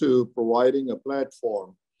addition to providing a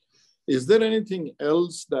platform, is there anything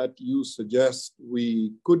else that you suggest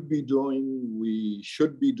we could be doing, we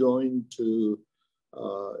should be doing to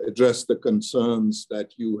address the concerns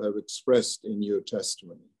that you have expressed in your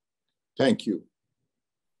testimony? Thank you.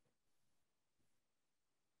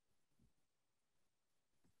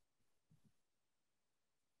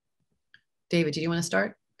 David, do you want to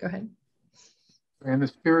start? Go ahead. In the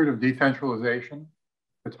spirit of decentralization,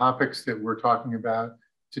 the topics that we're talking about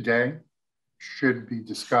today should be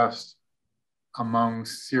discussed among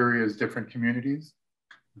Syria's different communities.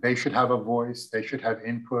 They should have a voice, they should have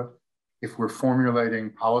input. If we're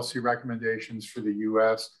formulating policy recommendations for the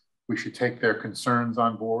US, we should take their concerns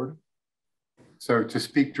on board. So to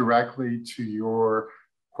speak directly to your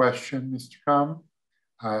question, Mr. Khan,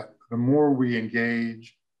 the more we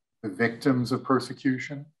engage the victims of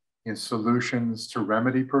persecution in solutions to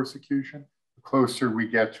remedy persecution, the closer we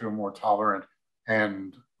get to a more tolerant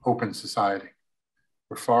and open society.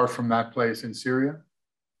 We're far from that place in Syria,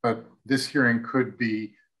 but this hearing could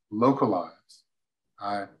be localized.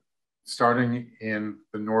 starting in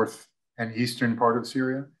the north and eastern part of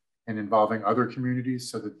Syria and involving other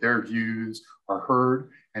communities so that their views are heard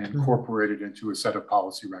and incorporated into a set of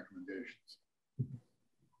policy recommendations.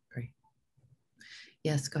 Great.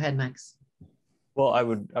 Yes, go ahead, Max. Well, I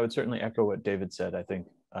would certainly echo what David said. I think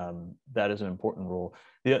that is an important role.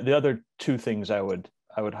 The other two things I would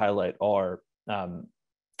highlight are,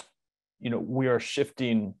 we are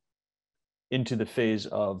shifting into the phase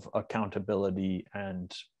of accountability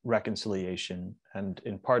and reconciliation, and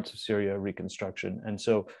in parts of Syria, reconstruction. And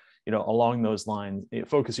so, along those lines,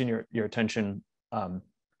 focusing your attention, on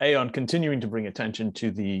continuing to bring attention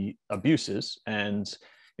to the abuses, and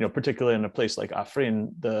particularly in a place like Afrin,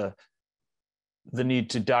 the need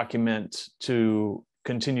to document, to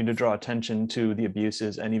continue to draw attention to the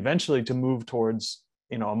abuses, and eventually to move towards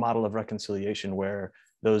a model of reconciliation where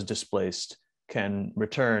those displaced can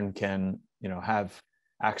return, can have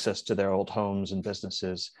access to their old homes and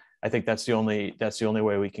businesses. I think that's the only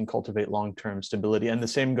way we can cultivate long-term stability. And the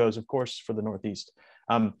same goes, of course, for the Northeast.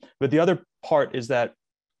 But the other part is that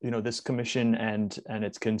this commission and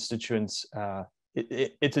its constituents,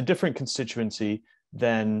 it's a different constituency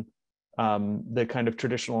than the kind of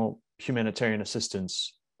traditional humanitarian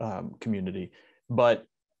assistance community, but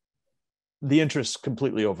the interests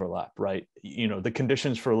completely overlap, right? The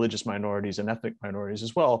conditions for religious minorities and ethnic minorities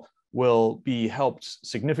as well will be helped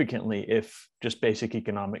significantly if just basic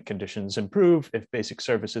economic conditions improve, if basic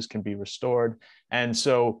services can be restored. And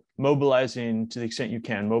so mobilizing, to the extent you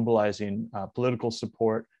can, mobilizing political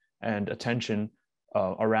support and attention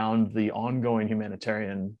around the ongoing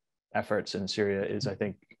humanitarian efforts in Syria is, I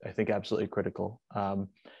think absolutely critical.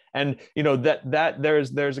 And that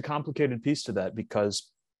there's a complicated piece to that, because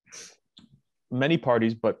many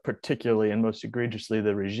parties, but particularly and most egregiously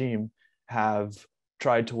the regime, have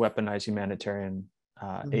tried to weaponize humanitarian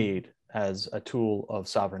aid as a tool of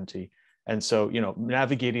sovereignty. And so,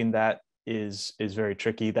 navigating that is very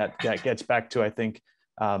tricky. That gets back to, I think,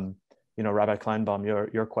 Rabbi Kleinbaum,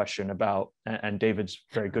 your question about, and David's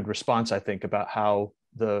very good response, I think, about how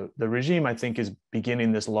the regime, I think, is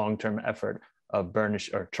beginning this long-term effort of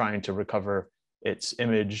trying to recover its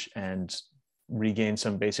image and regain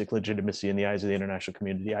some basic legitimacy in the eyes of the international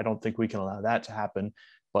community. I don't think we can allow that to happen,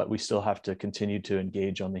 but we still have to continue to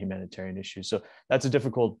engage on the humanitarian issues. So that's a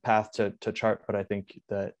difficult path to chart, but I think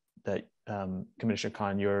that Commissioner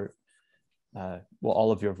Khan,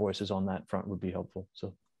 all of your voices on that front would be helpful.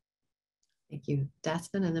 So thank you,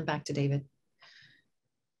 Dastan, and then back to David.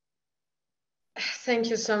 Thank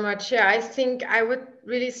you so much. Yeah, I think I would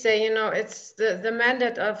really say, it's the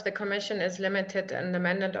mandate of the Commission is limited, and the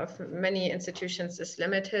mandate of many institutions is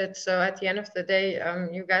limited. So at the end of the day,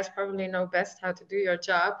 you guys probably know best how to do your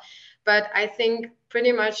job. But I think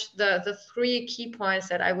pretty much the three key points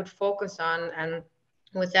that I would focus on, and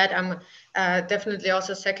with that, I'm definitely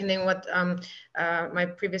also seconding what my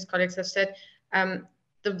previous colleagues have said.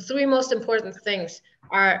 The three most important things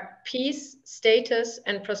are peace, status,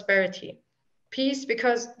 and prosperity. Peace,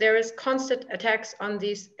 because there is constant attacks on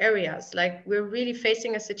these areas. Like, we're really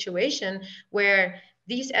facing a situation where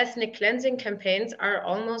these ethnic cleansing campaigns are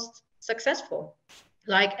almost successful.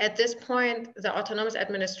 Like, at this point, the autonomous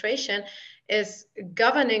administration is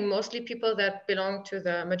governing mostly people that belong to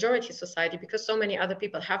the majority society, because so many other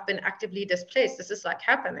people have been actively displaced. This is like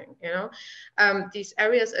happening, these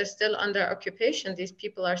areas are still under occupation. These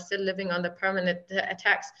people are still living under permanent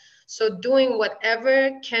attacks. So doing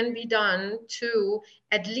whatever can be done to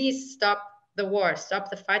at least stop the war, stop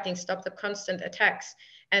the fighting, stop the constant attacks.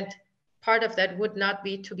 And part of that would not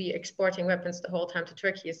be to be exporting weapons the whole time to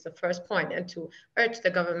Turkey, is the first point, and to urge the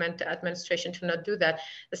government, the administration, to not do that.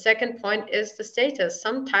 The second point is the status,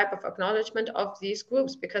 some type of acknowledgement of these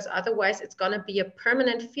groups, because otherwise it's going to be a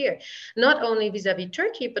permanent fear, not only vis-a-vis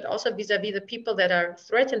Turkey, but also vis-a-vis the people that are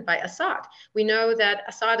threatened by Assad. We know that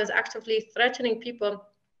Assad is actively threatening people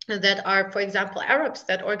that are, for example, Arabs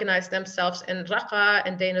that organize themselves in Raqqa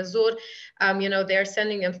and Deir ez-Zor. They're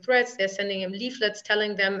sending them threats, they're sending them leaflets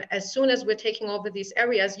telling them, as soon as we're taking over these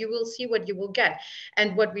areas, you will see what you will get.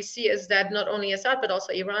 And what we see is that not only Assad, but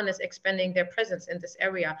also Iran is expanding their presence in this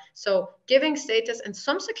area. So giving status and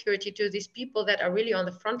some security to these people that are really on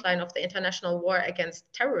the front line of the international war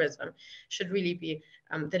against terrorism should really be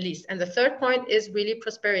the least. And the third point is really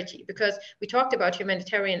prosperity, because we talked about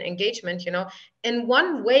humanitarian engagement. In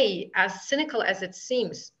one way, as cynical as it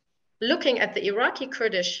seems, looking at the Iraqi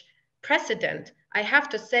Kurdish precedent, I have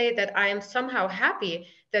to say that I am somehow happy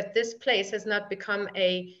that this place has not become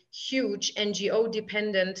a huge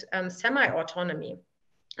NGO-dependent semi-autonomy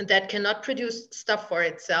that cannot produce stuff for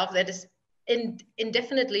itself, that is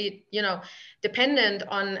indefinitely, dependent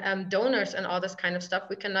on donors and all this kind of stuff.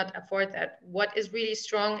 We cannot afford that. What is really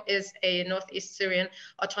strong is a Northeast Syrian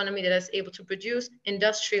autonomy that is able to produce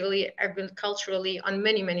industrially, agriculturally, on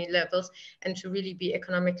many, many levels, and to really be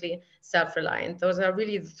economically self-reliant. Those are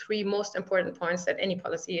really the three most important points that any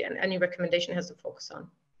policy and any recommendation has to focus on.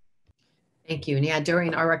 Thank you. And yeah,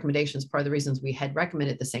 during our recommendations, part of the reasons we had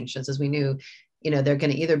recommended the sanctions is we knew, they're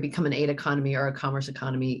going to either become an aid economy or a commerce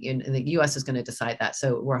economy, and the U.S. is going to decide that.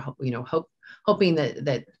 So we're, hoping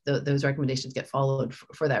that those recommendations get followed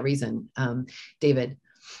for that reason. David,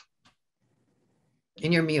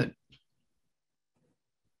 and you're mute.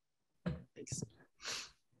 Thanks.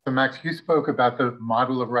 So Max, you spoke about the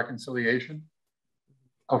model of reconciliation.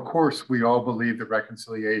 Of course, we all believe that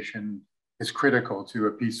reconciliation is critical to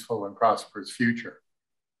a peaceful and prosperous future.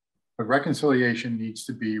 But reconciliation needs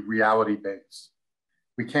to be reality-based.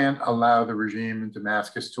 We can't allow the regime in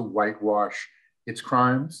Damascus to whitewash its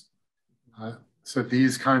crimes. So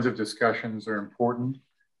these kinds of discussions are important,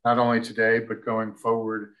 not only today, but going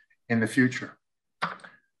forward in the future.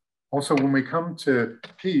 Also, when we come to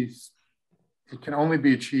peace, it can only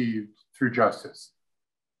be achieved through justice.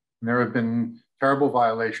 And there have been terrible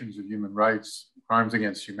violations of human rights, crimes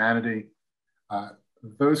against humanity.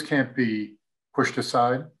 Those can't be pushed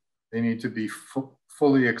aside. They need to be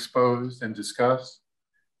fully exposed and discussed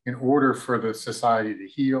in order for the society to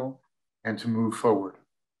heal and to move forward.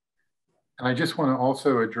 And I just want to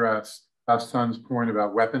also address Bastan's point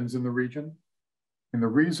about weapons in the region. And the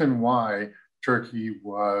reason why Turkey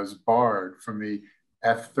was barred from the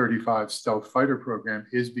F-35 stealth fighter program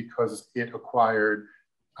is because it acquired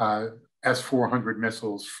S-400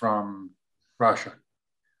 missiles from Russia.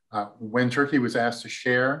 When Turkey was asked to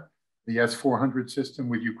share the S-400 system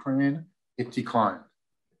with Ukraine, it declined.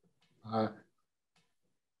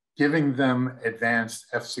 Giving them advanced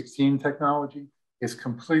F-16 technology is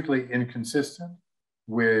completely inconsistent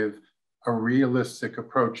with a realistic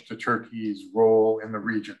approach to Turkey's role in the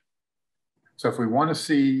region. So if we want to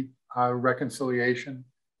see reconciliation,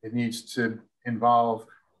 it needs to involve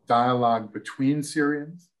dialogue between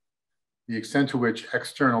Syrians. The extent to which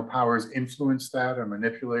external powers influence that or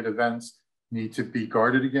manipulate events need to be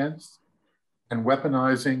guarded against. And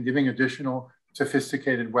weaponizing, giving additional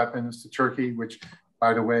sophisticated weapons to Turkey, which,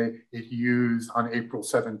 by the way, it used on April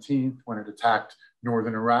 17th when it attacked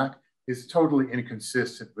northern Iraq, is totally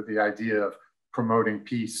inconsistent with the idea of promoting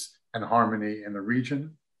peace and harmony in the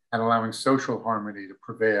region and allowing social harmony to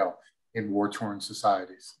prevail in war-torn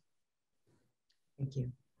societies. Thank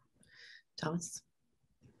you. Thomas?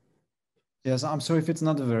 Yes, I'm sorry if it's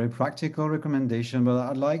not a very practical recommendation, but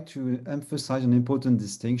I'd like to emphasize an important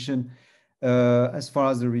distinction as far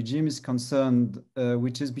as the regime is concerned,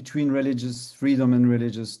 which is between religious freedom and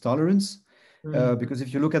religious tolerance. Because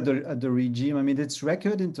if you look at the regime, I mean, its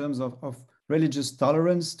record in terms of religious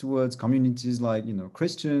tolerance towards communities like,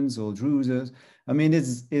 Christians or Druze, I mean,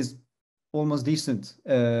 is almost decent,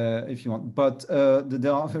 if you want. But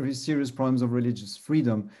there are very serious problems of religious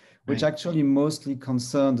freedom, which actually mostly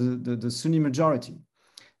concern the Sunni majority.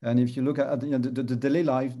 And if you look at the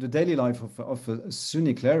daily life of a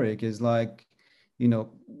Sunni cleric is like,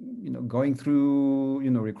 going through,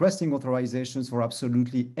 requesting authorizations for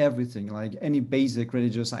absolutely everything, like any basic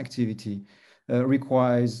religious activity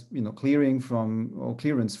requires, clearance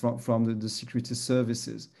from the security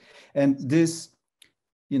services. And this,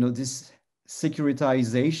 this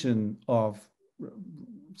securitization of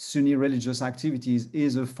Sunni religious activities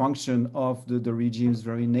is a function of the regime's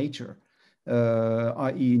very nature,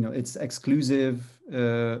 i.e., its exclusive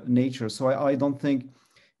nature. So I don't think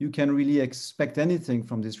you can really expect anything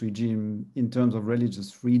from this regime in terms of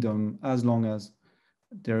religious freedom as long as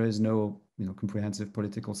there is no, comprehensive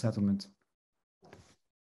political settlement.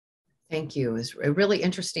 Thank you. It's really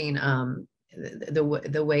interesting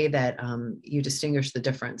the way that you distinguish the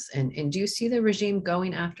difference. And do you see the regime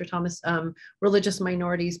going after, Thomas, religious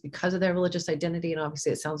minorities because of their religious identity? And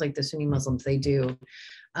obviously it sounds like the Sunni Muslims, they do.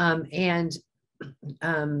 In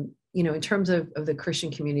terms of the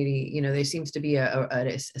Christian community, there seems to be a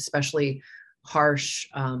especially harsh,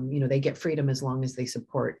 they get freedom as long as they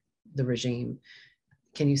support the regime.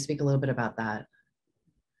 Can you speak a little bit about that?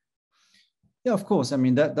 Yeah, of course. I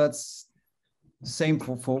mean, that's same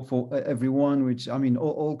for everyone, which, I mean,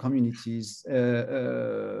 all communities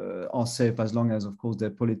are safe as long as, of course,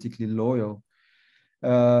 they're politically loyal.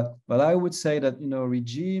 But I would say that,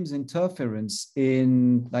 regimes' interference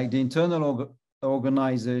in like the internal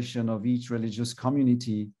organization of each religious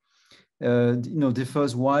community,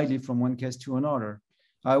 differs widely from one case to another.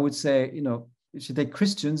 I would say, if you take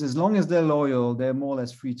Christians, as long as they're loyal, they're more or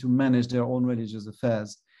less free to manage their own religious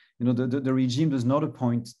affairs. You know, the regime does not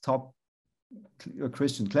appoint top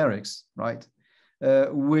Christian clerics, right?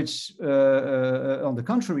 Which, on the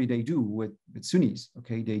contrary, they do with Sunnis.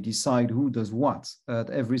 Okay, they decide who does what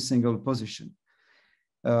at every single position.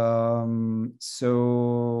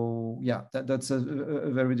 So yeah, that's a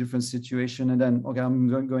very different situation. And then, okay, I'm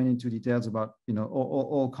going into details about, you know,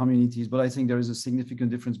 all communities, but I think there is a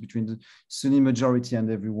significant difference between the Sunni majority and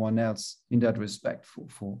everyone else in that respect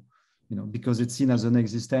for you know, because it's seen as an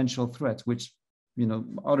existential threat, which, you know,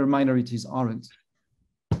 other minorities aren't.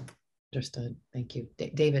 Understood. Thank you.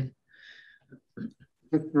 David. Just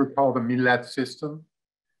to recall the millet system,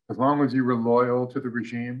 as long as you were loyal to the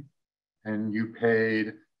regime and you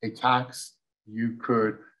paid a tax, you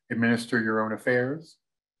could administer your own affairs.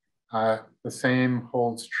 The same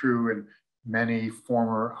holds true in many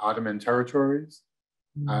former Ottoman territories.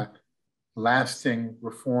 Lasting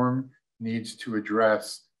reform needs to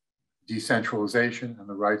address decentralization and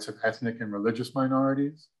the rights of ethnic and religious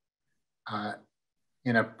minorities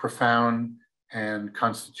in a profound and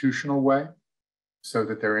constitutional way, so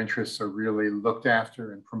that their interests are really looked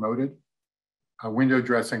after and promoted. Window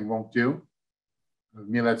dressing won't do. The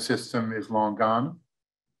millet system is long gone.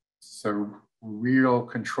 So real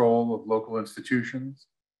control of local institutions,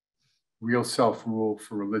 real self-rule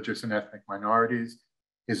for religious and ethnic minorities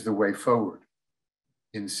is the way forward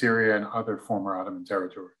in Syria and other former Ottoman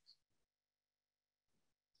territories.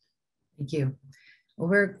 Thank you. Well,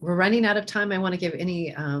 we're running out of time. I want to give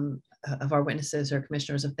any of our witnesses or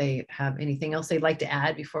commissioners, if they have anything else they'd like to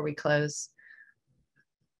add before we close.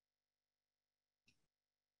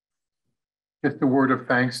 Just a word of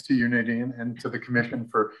thanks to you, Nadine, and to the Commission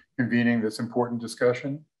for convening this important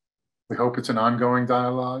discussion. We hope it's an ongoing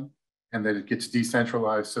dialogue and that it gets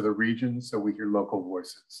decentralized to the region so we hear local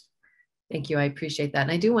voices. Thank you. I appreciate that.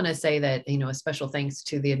 And I do want to say that, you know, a special thanks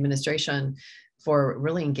to the administration for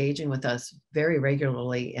really engaging with us very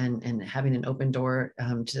regularly and having an open door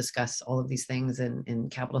to discuss all of these things.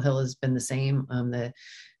 And Capitol Hill has been the same.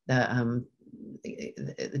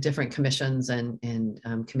 The different commissions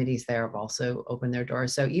and committees there have also opened their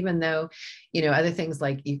doors. So even though, you know, other things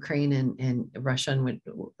like Ukraine and Russia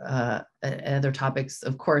and other topics,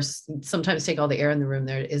 of course, sometimes take all the air in the room,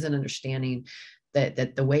 there is an understanding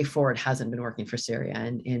that the way forward hasn't been working for Syria.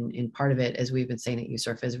 And in part of it, as we've been saying at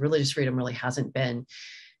USCIRF, is religious freedom really hasn't been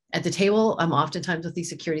at the table. Oftentimes with these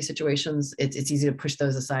security situations, it's easy to push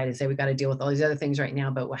those aside and say, we've got to deal with all these other things right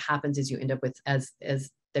now. But what happens is you end up with, as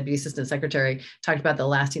Deputy Assistant Secretary talked about, the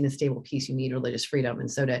lasting and stable peace, you need religious freedom.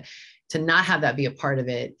 And so to not have that be a part of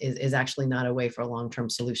it is actually not a way for a long-term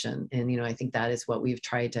solution. And, you know, I think that is what we've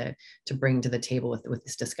tried to bring to the table with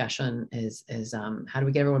this discussion is how do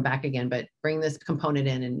we get everyone back again, but bring this component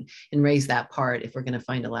in and raise that part. If we're going to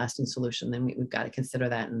find a lasting solution, then we've got to consider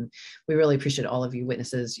that. And we really appreciate all of you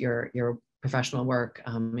witnesses, your professional work,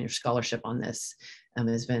 your scholarship on this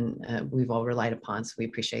has been, we've all relied upon. So we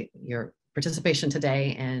appreciate your participation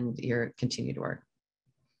today and your continued work.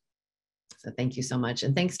 So thank you so much.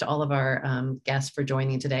 And thanks to all of our guests for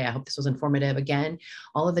joining today. I hope this was informative. Again,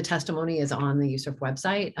 all of the testimony is on the USCIRF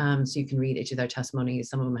website, so you can read each of their testimonies.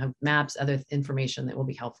 Some of them have maps, other information that will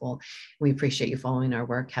be helpful. We appreciate you following our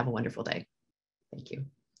work. Have a wonderful day. Thank you.